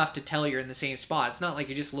really tough to tell you're in the same spot. It's not like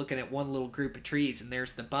you're just looking at one little group of trees and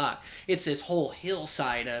there's the buck. It's this whole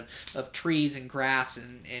hillside of trees and grass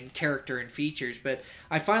and character and features. But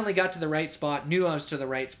I finally got to the right spot, knew I was to the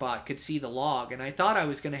right spot, could see the log, and I thought I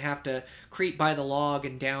was going to have to creep by the log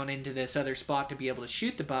and down into this other spot to be able to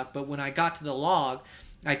shoot the buck. But when I got to the log,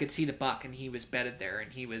 I could see the buck, and he was bedded there, and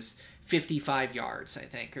he was 55 yards, I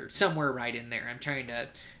think, or somewhere right in there. I'm trying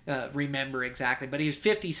to remember exactly, but he was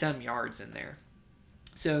 50 some yards in there.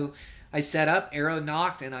 So I set up, arrow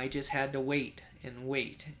nocked, and I just had to wait and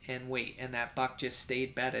wait and wait, and that buck just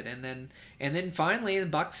stayed bedded. And then finally the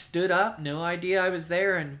buck stood up, no idea I was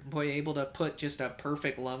there, and boy, able to put just a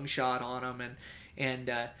perfect lung shot on him,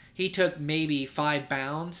 and he took maybe 5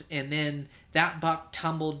 bounds, and then that buck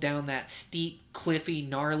tumbled down that steep, cliffy,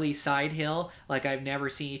 gnarly side hill like I've never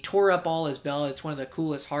seen. He tore up all his velvet. It's one of the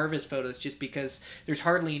coolest harvest photos just because there's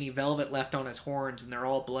hardly any velvet left on his horns and they're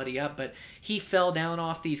all bloody up. But he fell down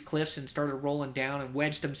off these cliffs and started rolling down and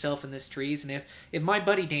wedged himself in these trees. And if my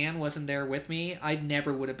buddy Dan wasn't there with me, I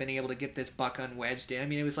never would have been able to get this buck unwedged. I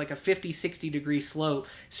mean, it was like a 50, 60 degree slope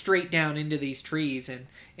straight down into these trees.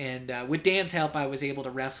 And with Dan's help, I was able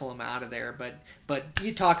to wrestle him out of there. But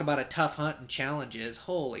you talk about a tough hunt and challenges.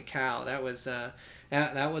 Holy cow, that was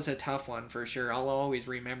that was a tough one for sure. I'll always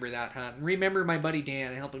remember that hunt. And remember my buddy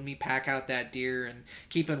Dan helping me pack out that deer and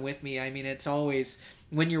keeping with me. I mean, it's always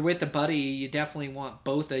when you're with a buddy, you definitely want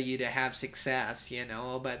both of you to have success,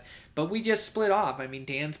 But we just split off. I mean,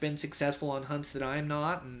 Dan's been successful on hunts that I'm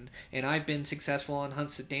not, and I've been successful on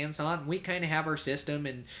hunts that Dan's not. And we kind of have our system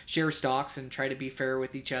and share stocks and try to be fair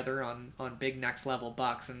with each other on big next level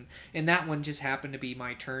bucks. And that one just happened to be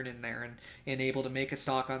my turn in there and able to make a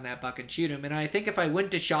stock on that buck and shoot him. And I think if I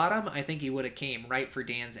wouldn't have shot him, I think he would have came right for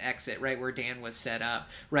Dan's exit, right where Dan was set up,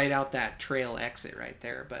 right out that trail exit right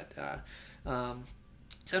there. But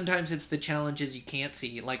sometimes it's the challenges you can't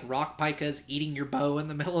see, like rock pikas eating your bow in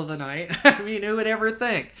the middle of the night. I mean, who would ever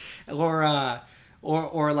think?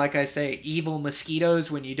 Or like I say, evil mosquitoes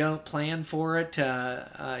when you don't plan for it.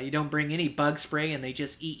 You don't bring any bug spray and they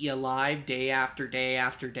just eat you alive day after day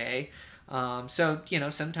after day. So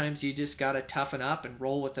sometimes you just gotta toughen up and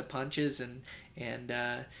roll with the punches and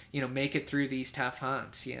make it through these tough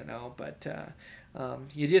hunts. But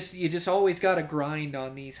you just always gotta grind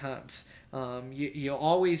on these hunts. You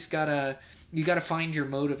always gotta find your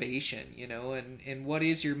motivation, and what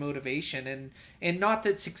is your motivation? And not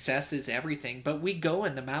that success is everything, but we go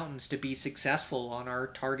in the mountains to be successful on our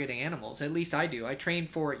target animals. At least I do. I train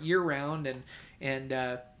for it year round, and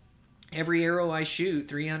every arrow I shoot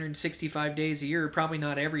 365 days a year, probably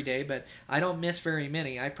not every day, but I don't miss very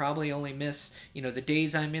many. I probably only miss, the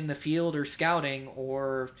days I'm in the field or scouting,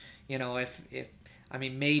 or, if I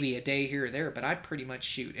mean, maybe a day here or there, but I pretty much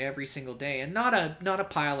shoot every single day, and not a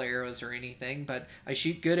pile of arrows or anything, but I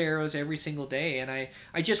shoot good arrows every single day, and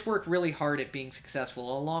I just work really hard at being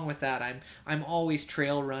successful. Along with that, I'm always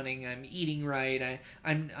trail running, I'm eating right,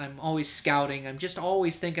 I'm always scouting, I'm just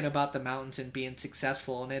always thinking about the mountains and being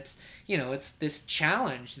successful, and it's this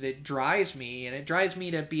challenge that drives me, and it drives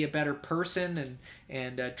me to be a better person,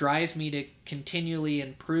 and drives me to continually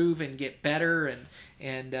improve and get better,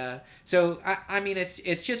 so I mean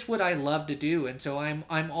it's just what I love to do, and so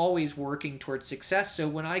I'm always working towards success. So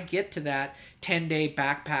when I get to that 10-day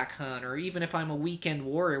backpack hunt, or even if I'm a weekend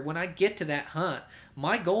warrior, when I get to that hunt,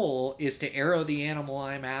 my goal is to arrow the animal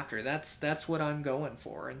I'm after. That's what I'm going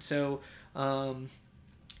for, and so.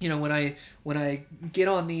 When I get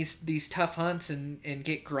on these tough hunts and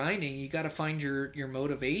get grinding, you got to find your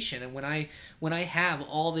motivation. And when I have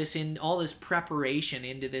all this preparation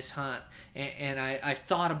into this hunt, and I've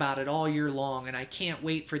thought about it all year long, and I can't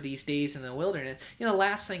wait for these days in the wilderness, the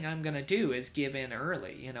last thing I'm gonna do is give in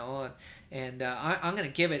early, and I'm gonna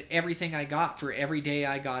give it everything I got for every day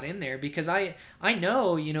I got in there, because I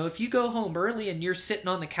know, if you go home early and you're sitting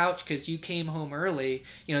on the couch because you came home early,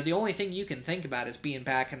 the only thing you can think about is being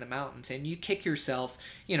back in the mountains, and you kick yourself,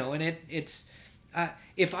 and it's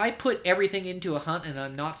if I put everything into a hunt and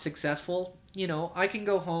I'm not successful, I can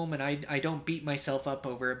go home and I don't beat myself up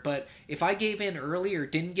over it. But if I gave in early or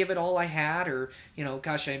didn't give it all I had, or,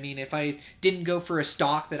 gosh, I mean, if I didn't go for a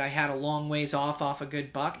stock that I had a long ways off a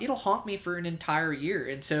good buck, it'll haunt me for an entire year.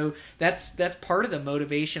 And so that's part of the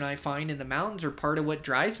motivation I find in the mountains, or part of what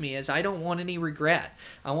drives me, is I don't want any regret.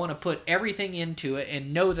 I want to put everything into it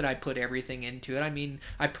and know that I put everything into it. I mean,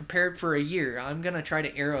 I prepared for a year. I'm going to try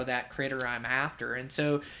to arrow that critter I'm after. And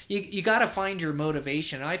so you got to find your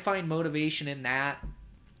motivation. I find motivation in that.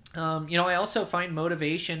 I also find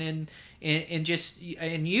motivation in just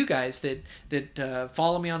in you guys that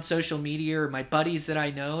follow me on social media, or my buddies that I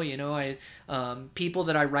know. People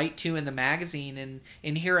that I write to in the magazine,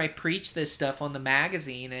 and here I preach this stuff on the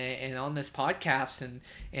magazine and on this podcast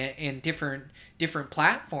and different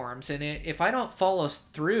platforms. And if I don't follow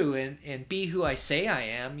through and be who I say I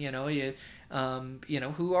am,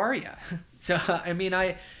 who are you? So I mean,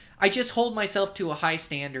 I just hold myself to a high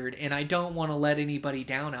standard, and I don't want to let anybody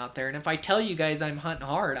down out there. And if I tell you guys I'm hunting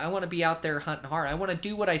hard, I want to be out there hunting hard. I want to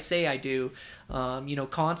do what I say I do,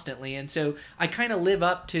 constantly. And so I kind of live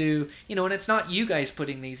up to, and it's not you guys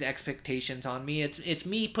putting these expectations on me. It's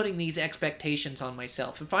me putting these expectations on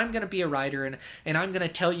myself. If I'm going to be a writer and I'm going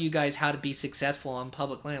to tell you guys how to be successful on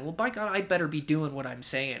public land, well, by God, I better be doing what I'm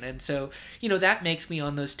saying. And so, that makes me,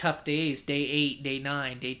 on those tough days, day 8, day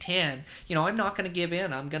 9, day 10, I'm not going to give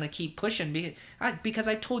in. I'm going to keep pushing because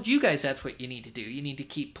I told you guys that's what you need to do. You need to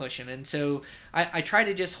keep pushing. And so I try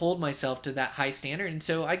to just hold myself to that high standard. And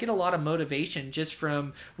so I get a lot of motivation just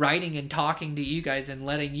from writing and talking to you guys and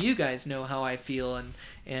letting you guys know how I feel.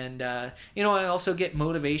 And I also get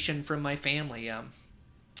motivation from my family.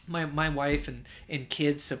 My wife and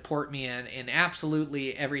kids support me in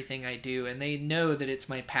absolutely everything I do, and they know that it's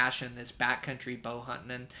my passion, this backcountry bow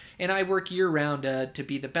hunting, and I work year round to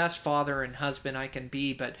be the best father and husband I can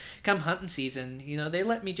be. But come hunting season, they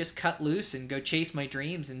let me just cut loose and go chase my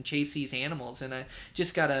dreams and chase these animals, and I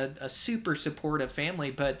just got a super supportive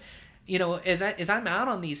family. But as I'm out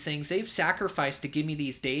on these things, they've sacrificed to give me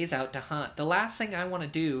these days out to hunt. The last thing I want to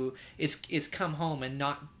do is come home and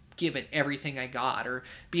not give it everything I got, or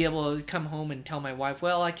be able to come home and tell my wife,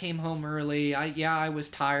 well, I came home early, I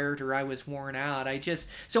was tired, or I was worn out.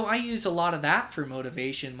 So I use a lot of that for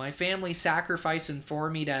motivation. My family sacrificing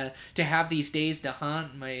for me to have these days to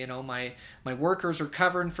hunt. My workers are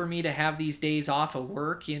covering for me to have these days off of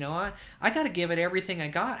work. I got to give it everything I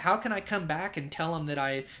got. How can I come back and tell them that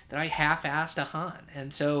I half-assed a hunt?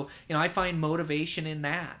 And so I find motivation in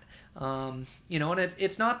that. And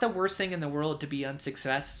it's not the worst thing in the world to be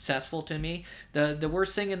unsuccessful to me. The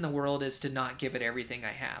worst thing in the world is to not give it everything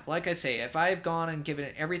I have. Like I say, if I've gone and given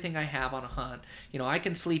it everything I have on a hunt, I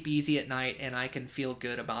can sleep easy at night and I can feel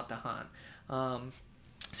good about the hunt.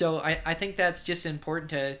 So I think that's just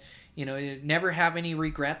important to, never have any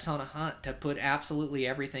regrets on a hunt, to put absolutely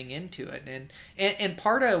everything into it. And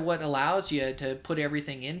part of what allows you to put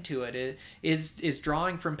everything into it is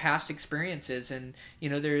drawing from past experiences. And,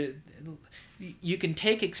 you can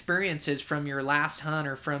take experiences from your last hunt,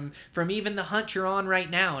 or from even the hunt you're on right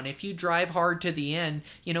now. And if you drive hard to the end,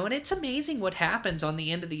 and it's amazing what happens on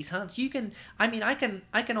the end of these hunts. I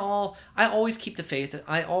always keep the faith.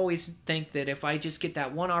 I always think that if I just get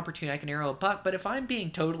that one opportunity, I can arrow a buck. But if I'm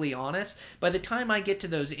being totally honest, by the time I get to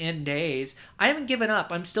those end days, I haven't given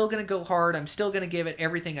up. I'm still going to go hard. I'm still going to give it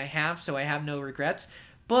everything I have, so I have no regrets.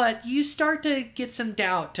 but you start to get some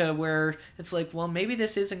doubt to where it's like, well, maybe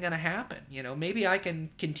this isn't going to happen. Maybe I can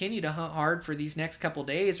continue to hunt hard for these next couple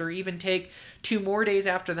days, or even take 2 more days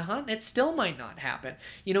after the hunt, and it still might not happen.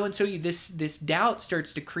 And so this doubt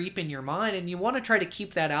starts to creep in your mind, and you want to try to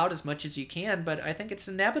keep that out as much as you can. But I think it's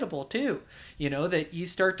inevitable too. That you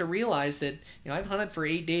start to realize that I've hunted for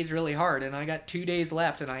 8 days really hard, and I got 2 days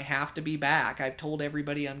left, and I have to be back. I've told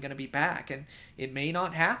everybody I'm going to be back, and it may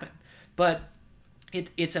not happen. But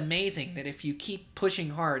it's amazing that if you keep pushing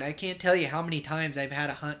hard, I can't tell you how many times I've had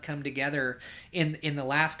a hunt come together in the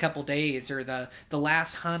last couple days, or the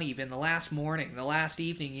last hunt, even the last morning, the last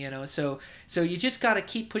evening. So you just got to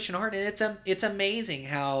keep pushing hard, and it's amazing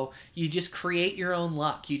how you just create your own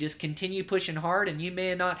luck. You just continue pushing hard, and you may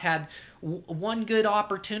have not had one good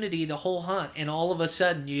opportunity the whole hunt, and all of a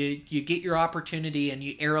sudden you get your opportunity and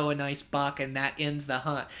you arrow a nice buck, and that ends the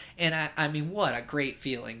hunt. And I mean, what a great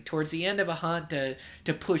feeling towards the end of a hunt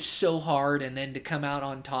to push so hard and then to come out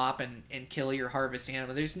on top and kill your harvest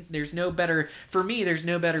animal. There's no better, for me, there's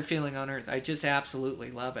no better feeling on earth. I just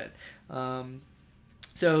absolutely love it.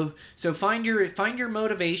 So find your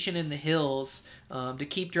motivation in the hills, to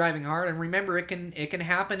keep driving hard, and remember, it can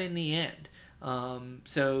happen in the end.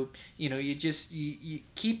 So you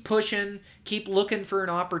keep pushing, keep looking for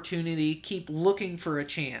an opportunity, keep looking for a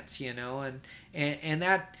chance, and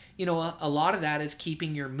that, a lot of that is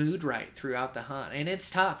keeping your mood right throughout the hunt. And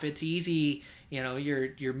it's tough. It's easy.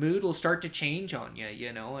 Your mood will start to change on you,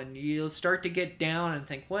 and you'll start to get down and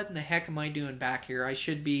think, what in the heck am I doing back here? I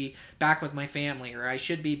should be back with my family, or I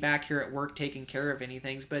should be back here at work taking care of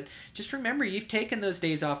anything. But just remember, you've taken those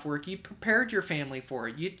days off work. You prepared your family for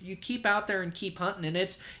it. You keep out there and keep hunting, and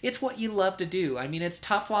it's what you love to do. I mean, it's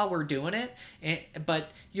tough while we're doing it,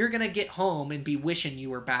 but you're going to get home and be wishing you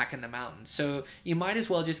were back in the mountains. So you might as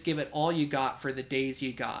well just give it all you got for the days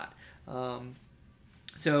you got.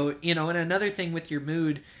 So, and another thing with your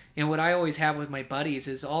mood, and what I always have with my buddies,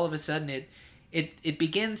 is all of a sudden it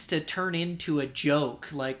begins to turn into a joke,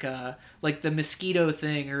 like the mosquito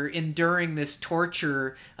thing, or enduring this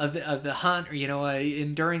torture of the hunt, or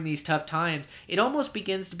enduring these tough times. It almost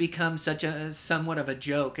begins to become somewhat of a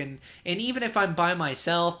joke, and even if I'm by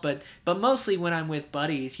myself, but mostly when I'm with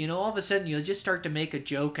buddies, all of a sudden you'll just start to make a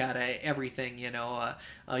joke out of everything,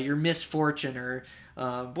 your misfortune, or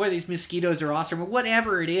boy, these mosquitoes are awesome, or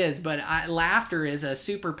whatever it is. But laughter is a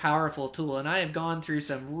super powerful tool, and I have gone through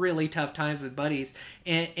some really tough times with buddies,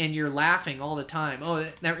 and you're laughing all the time. Oh,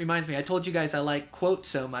 that reminds me, I told you guys I like quotes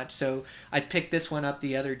so much, so I picked this one up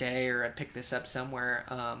the other day, or I picked this up somewhere,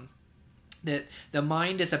 that the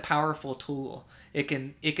mind is a powerful tool. It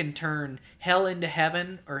can turn hell into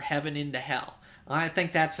heaven, or heaven into hell. I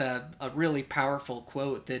think that's a really powerful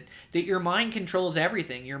quote, that your mind controls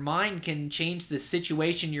everything. Your mind can change the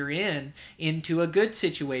situation you're in into a good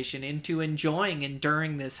situation, into enjoying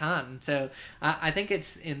enduring this hunt. And so I think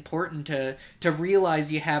it's important to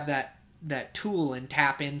realize you have that tool and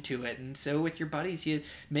tap into it. And so with your buddies, you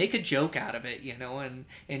make a joke out of it,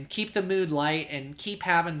 and keep the mood light, and keep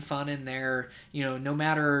having fun in there, no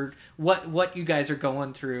matter what you guys are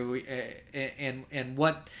going through, and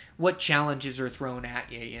what challenges are thrown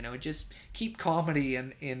at you, just keep comedy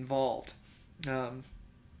involved.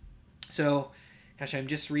 So gosh, I'm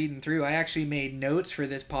just reading through. I actually made notes for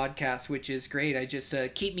this podcast, which is great. I just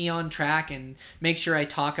keep me on track and make sure I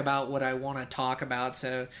talk about what I want to talk about.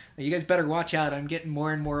 So you guys better watch out. I'm getting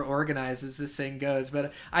more and more organized as this thing goes.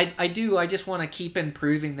 But I just want to keep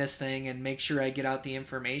improving this thing and make sure I get out the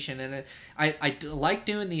information. And I like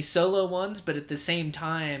doing these solo ones, but at the same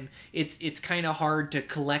time, it's kind of hard to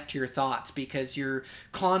collect your thoughts, because you're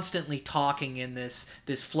constantly talking in this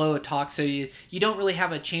flow of talk. So you don't really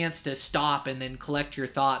have a chance to stop and then collect your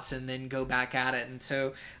thoughts and then go back at it. And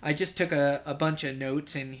so I just took a bunch of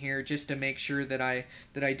notes in here just to make sure that I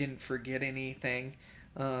didn't forget anything.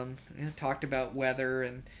 Talked about weather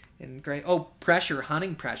and great. Oh, pressure,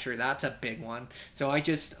 hunting pressure. That's a big one. So I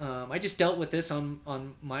just dealt with this on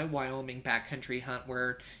my Wyoming backcountry hunt,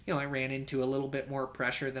 where I ran into a little bit more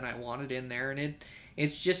pressure than I wanted in there, and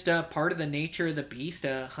it's just a part of the nature of the beast,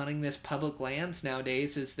 hunting this public lands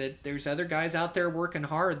nowadays, is that there's other guys out there working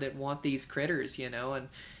hard that want these critters,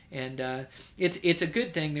 and it's a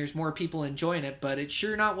good thing. There's more people enjoying it, but it's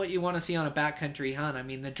sure not what you want to see on a backcountry hunt. I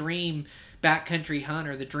mean, the dream backcountry hunt,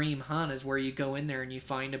 or the dream hunt, is where you go in there and you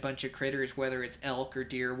find a bunch of critters, whether it's elk or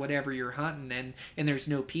deer, whatever you're hunting, and there's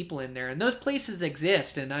no people in there. And those places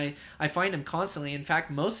exist, and I find them constantly. In fact,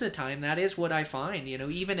 most of the time, that is what I find,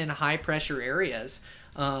 even in high pressure areas.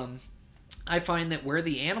 I find that where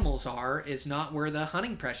the animals are is not where the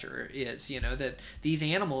hunting pressure is. That these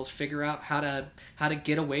animals figure out how to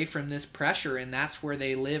get away from this pressure, and that's where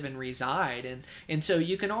they live and reside. And so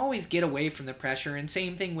you can always get away from the pressure. And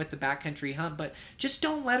same thing with the backcountry hunt, but just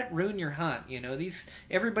don't let it ruin your hunt. These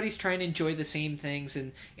everybody's trying to enjoy the same things,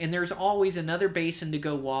 and there's always another basin to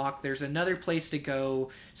go walk. There's another place to go.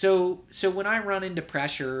 So when I run into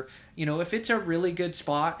pressure, if it's a really good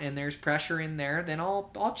spot and there's pressure in there, then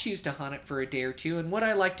I'll choose to hunt it for a day or two. And what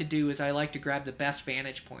I like to do is I like to grab the best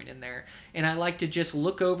vantage point in there, and I like to just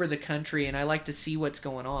look over the country, and I like to see what's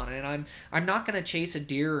going on. And I'm not going to chase a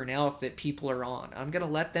deer or an elk that people are on. I'm going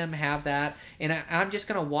to let them have that, and I'm just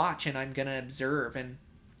going to watch, and I'm going to observe. And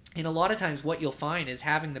a lot of times what you'll find is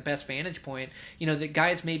having the best vantage point, that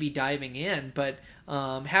guys may be diving in, but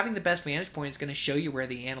having the best vantage point is going to show you where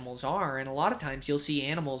the animals are. And a lot of times you'll see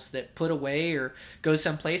animals that put away or go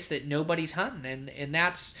someplace that nobody's hunting. And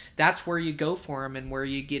that's where you go for them, and where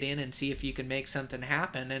you get in and see if you can make something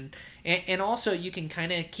happen. And also you can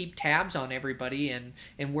kind of keep tabs on everybody,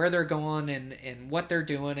 and where they're going, and what they're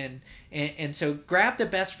doing. And so grab the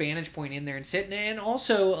best vantage point in there and sit. And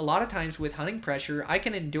also a lot of times with hunting pressure, I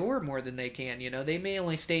can endure more than they can. They may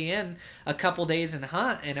only stay in a couple days and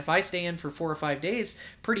hunt. And if I stay in for 4 or 5 days,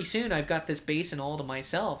 pretty soon I've got this basin all to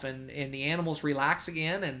myself, and the animals relax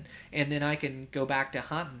again, and then I can go back to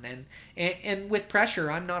hunting. And with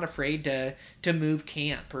pressure, I'm not afraid to move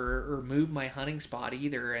camp or move my hunting spot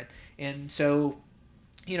either. And so,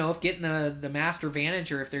 if getting the master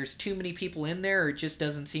vantage, or if there's too many people in there, or it just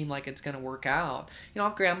doesn't seem like it's going to work out,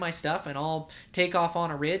 I'll grab my stuff and I'll take off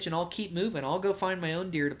on a ridge, and I'll keep moving. I'll go find my own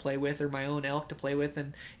deer to play with, or my own elk to play with.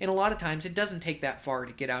 And a lot of times it doesn't take that far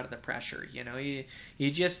to get out of the pressure.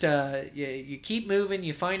 You just you keep moving,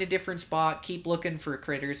 you find a different spot, keep looking for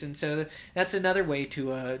critters. And so that's another way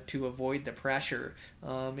to avoid the pressure,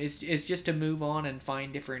 is just to move on and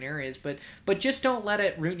find different areas. But just don't let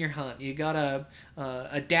it ruin your hunt. You gotta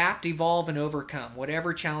adapt, evolve, and overcome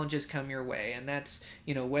whatever challenges come your way. And that's,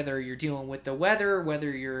 whether you're dealing with the weather,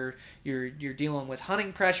 whether you're dealing with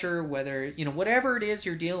hunting pressure, whether, whatever it is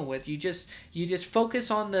you're dealing with, you just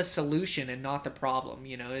focus on the solution and not the problem.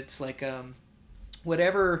 It's like,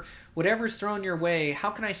 whatever's thrown your way, how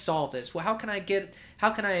can I solve this? Well, how can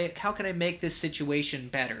I make this situation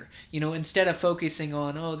better? Instead of focusing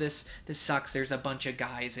on, oh, this sucks, there's a bunch of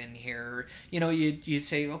guys in here. You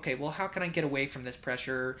say, okay, well, how can I get away from this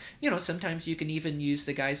pressure? Sometimes you can even use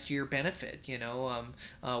the guys to your benefit.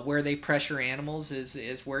 Where they pressure animals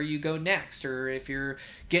is where you go next. Or if you're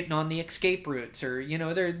getting on the escape routes, or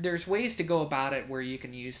there's ways to go about it where you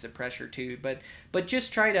can use the pressure too. But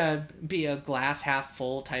just try to be a glass half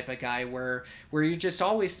full type of guy, where you're just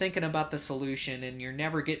always thinking about the solution, and you're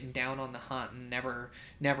never getting down on the hunt, and never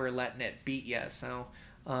letting it beat you. So,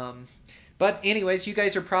 but anyways, you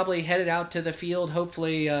guys are probably headed out to the field,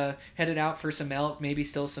 hopefully headed out for some elk, maybe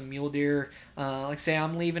still some mule deer. Like I say,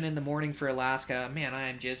 I'm leaving in the morning for Alaska. Man, I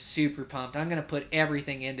am just super pumped. I'm going to put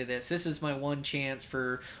everything into this. This is my one chance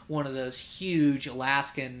for one of those huge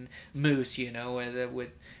Alaskan moose,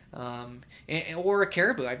 with or a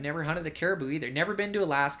caribou. I've never hunted a caribou either. Never been to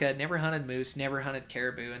Alaska, never hunted moose, never hunted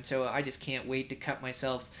caribou, and so I just can't wait to cut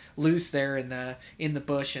myself loose there in the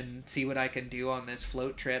bush and see what I can do on this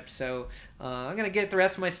float trip. So I'm gonna get the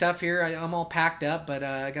rest of my stuff here. I'm all packed up, but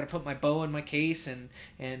I gotta put my bow in my case, and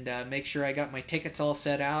make sure I got my tickets all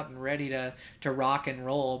set out and ready to rock and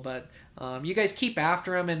roll. But you guys keep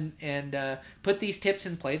after them, and put these tips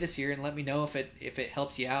in play this year, and let me know if it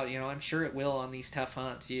helps you out. I'm sure it will on these tough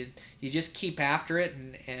hunts. You just keep after it,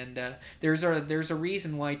 and there's a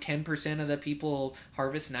reason why 10% of the people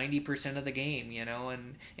harvest 90% of the game.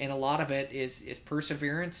 And a lot of it is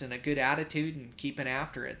perseverance and a good attitude and keeping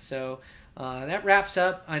after it. So. That wraps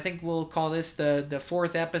up. I think we'll call this the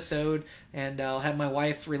fourth episode, and I'll have my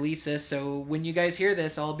wife release this. So when you guys hear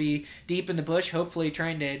this, I'll be deep in the bush, hopefully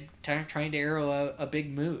trying to arrow a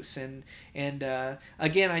big moose. And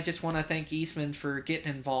again, I just want to thank Eastman for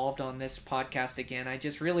getting involved on this podcast again. I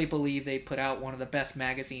just really believe they put out one of the best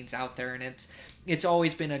magazines out there, and it's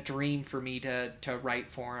always been a dream for me to write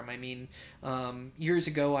for them. I mean, years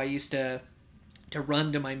ago I used to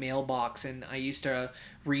run to my mailbox, and I used to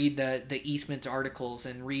read the Eastman's articles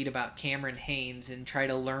and read about Cameron Hanes and try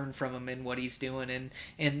to learn from him and what he's doing,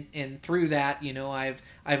 and through that,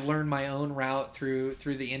 I've learned my own route through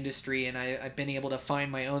the industry, and I've been able to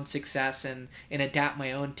find my own success and adapt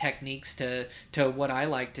my own techniques to what I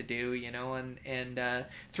like to do, and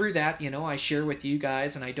through that, I share with you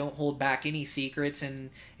guys, and I don't hold back any secrets,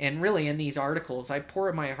 and really in these articles I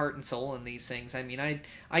pour my heart and soul in these things. I mean,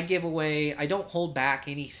 I give away, I don't hold hold back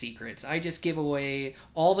any secrets. I just give away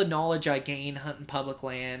all the knowledge I gain hunting public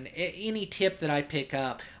land. Any tip that I pick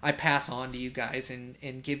up, I pass on to you guys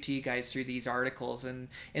and give to you guys through these articles. And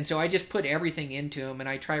so I just put everything into them, and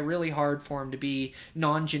I try really hard for them to be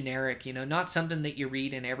non-generic, not something that you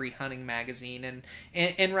read in every hunting magazine.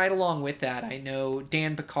 And right along with that, I know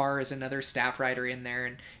Dan Picard is another staff writer in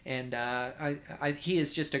there, and he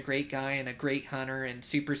is just a great guy and a great hunter and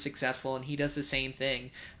super successful, and he does the same thing.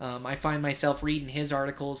 I find myself reading his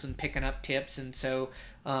articles and picking up tips, and so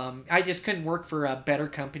I just couldn't work for a better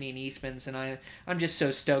company in Eastman's, and I'm just so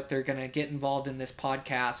stoked they're going to get involved in this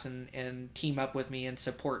podcast and team up with me and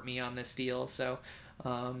support me on this deal. So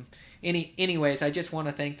um, anyways, I just want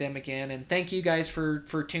to thank them again, and thank you guys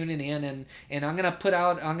for tuning in. And I'm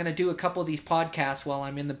gonna do a couple of these podcasts while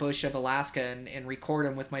I'm in the bush of Alaska and record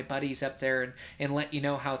them with my buddies up there and let you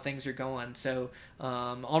know how things are going. So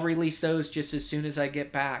I'll release those just as soon as I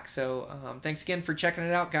get back. So thanks again for checking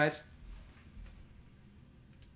it out, guys.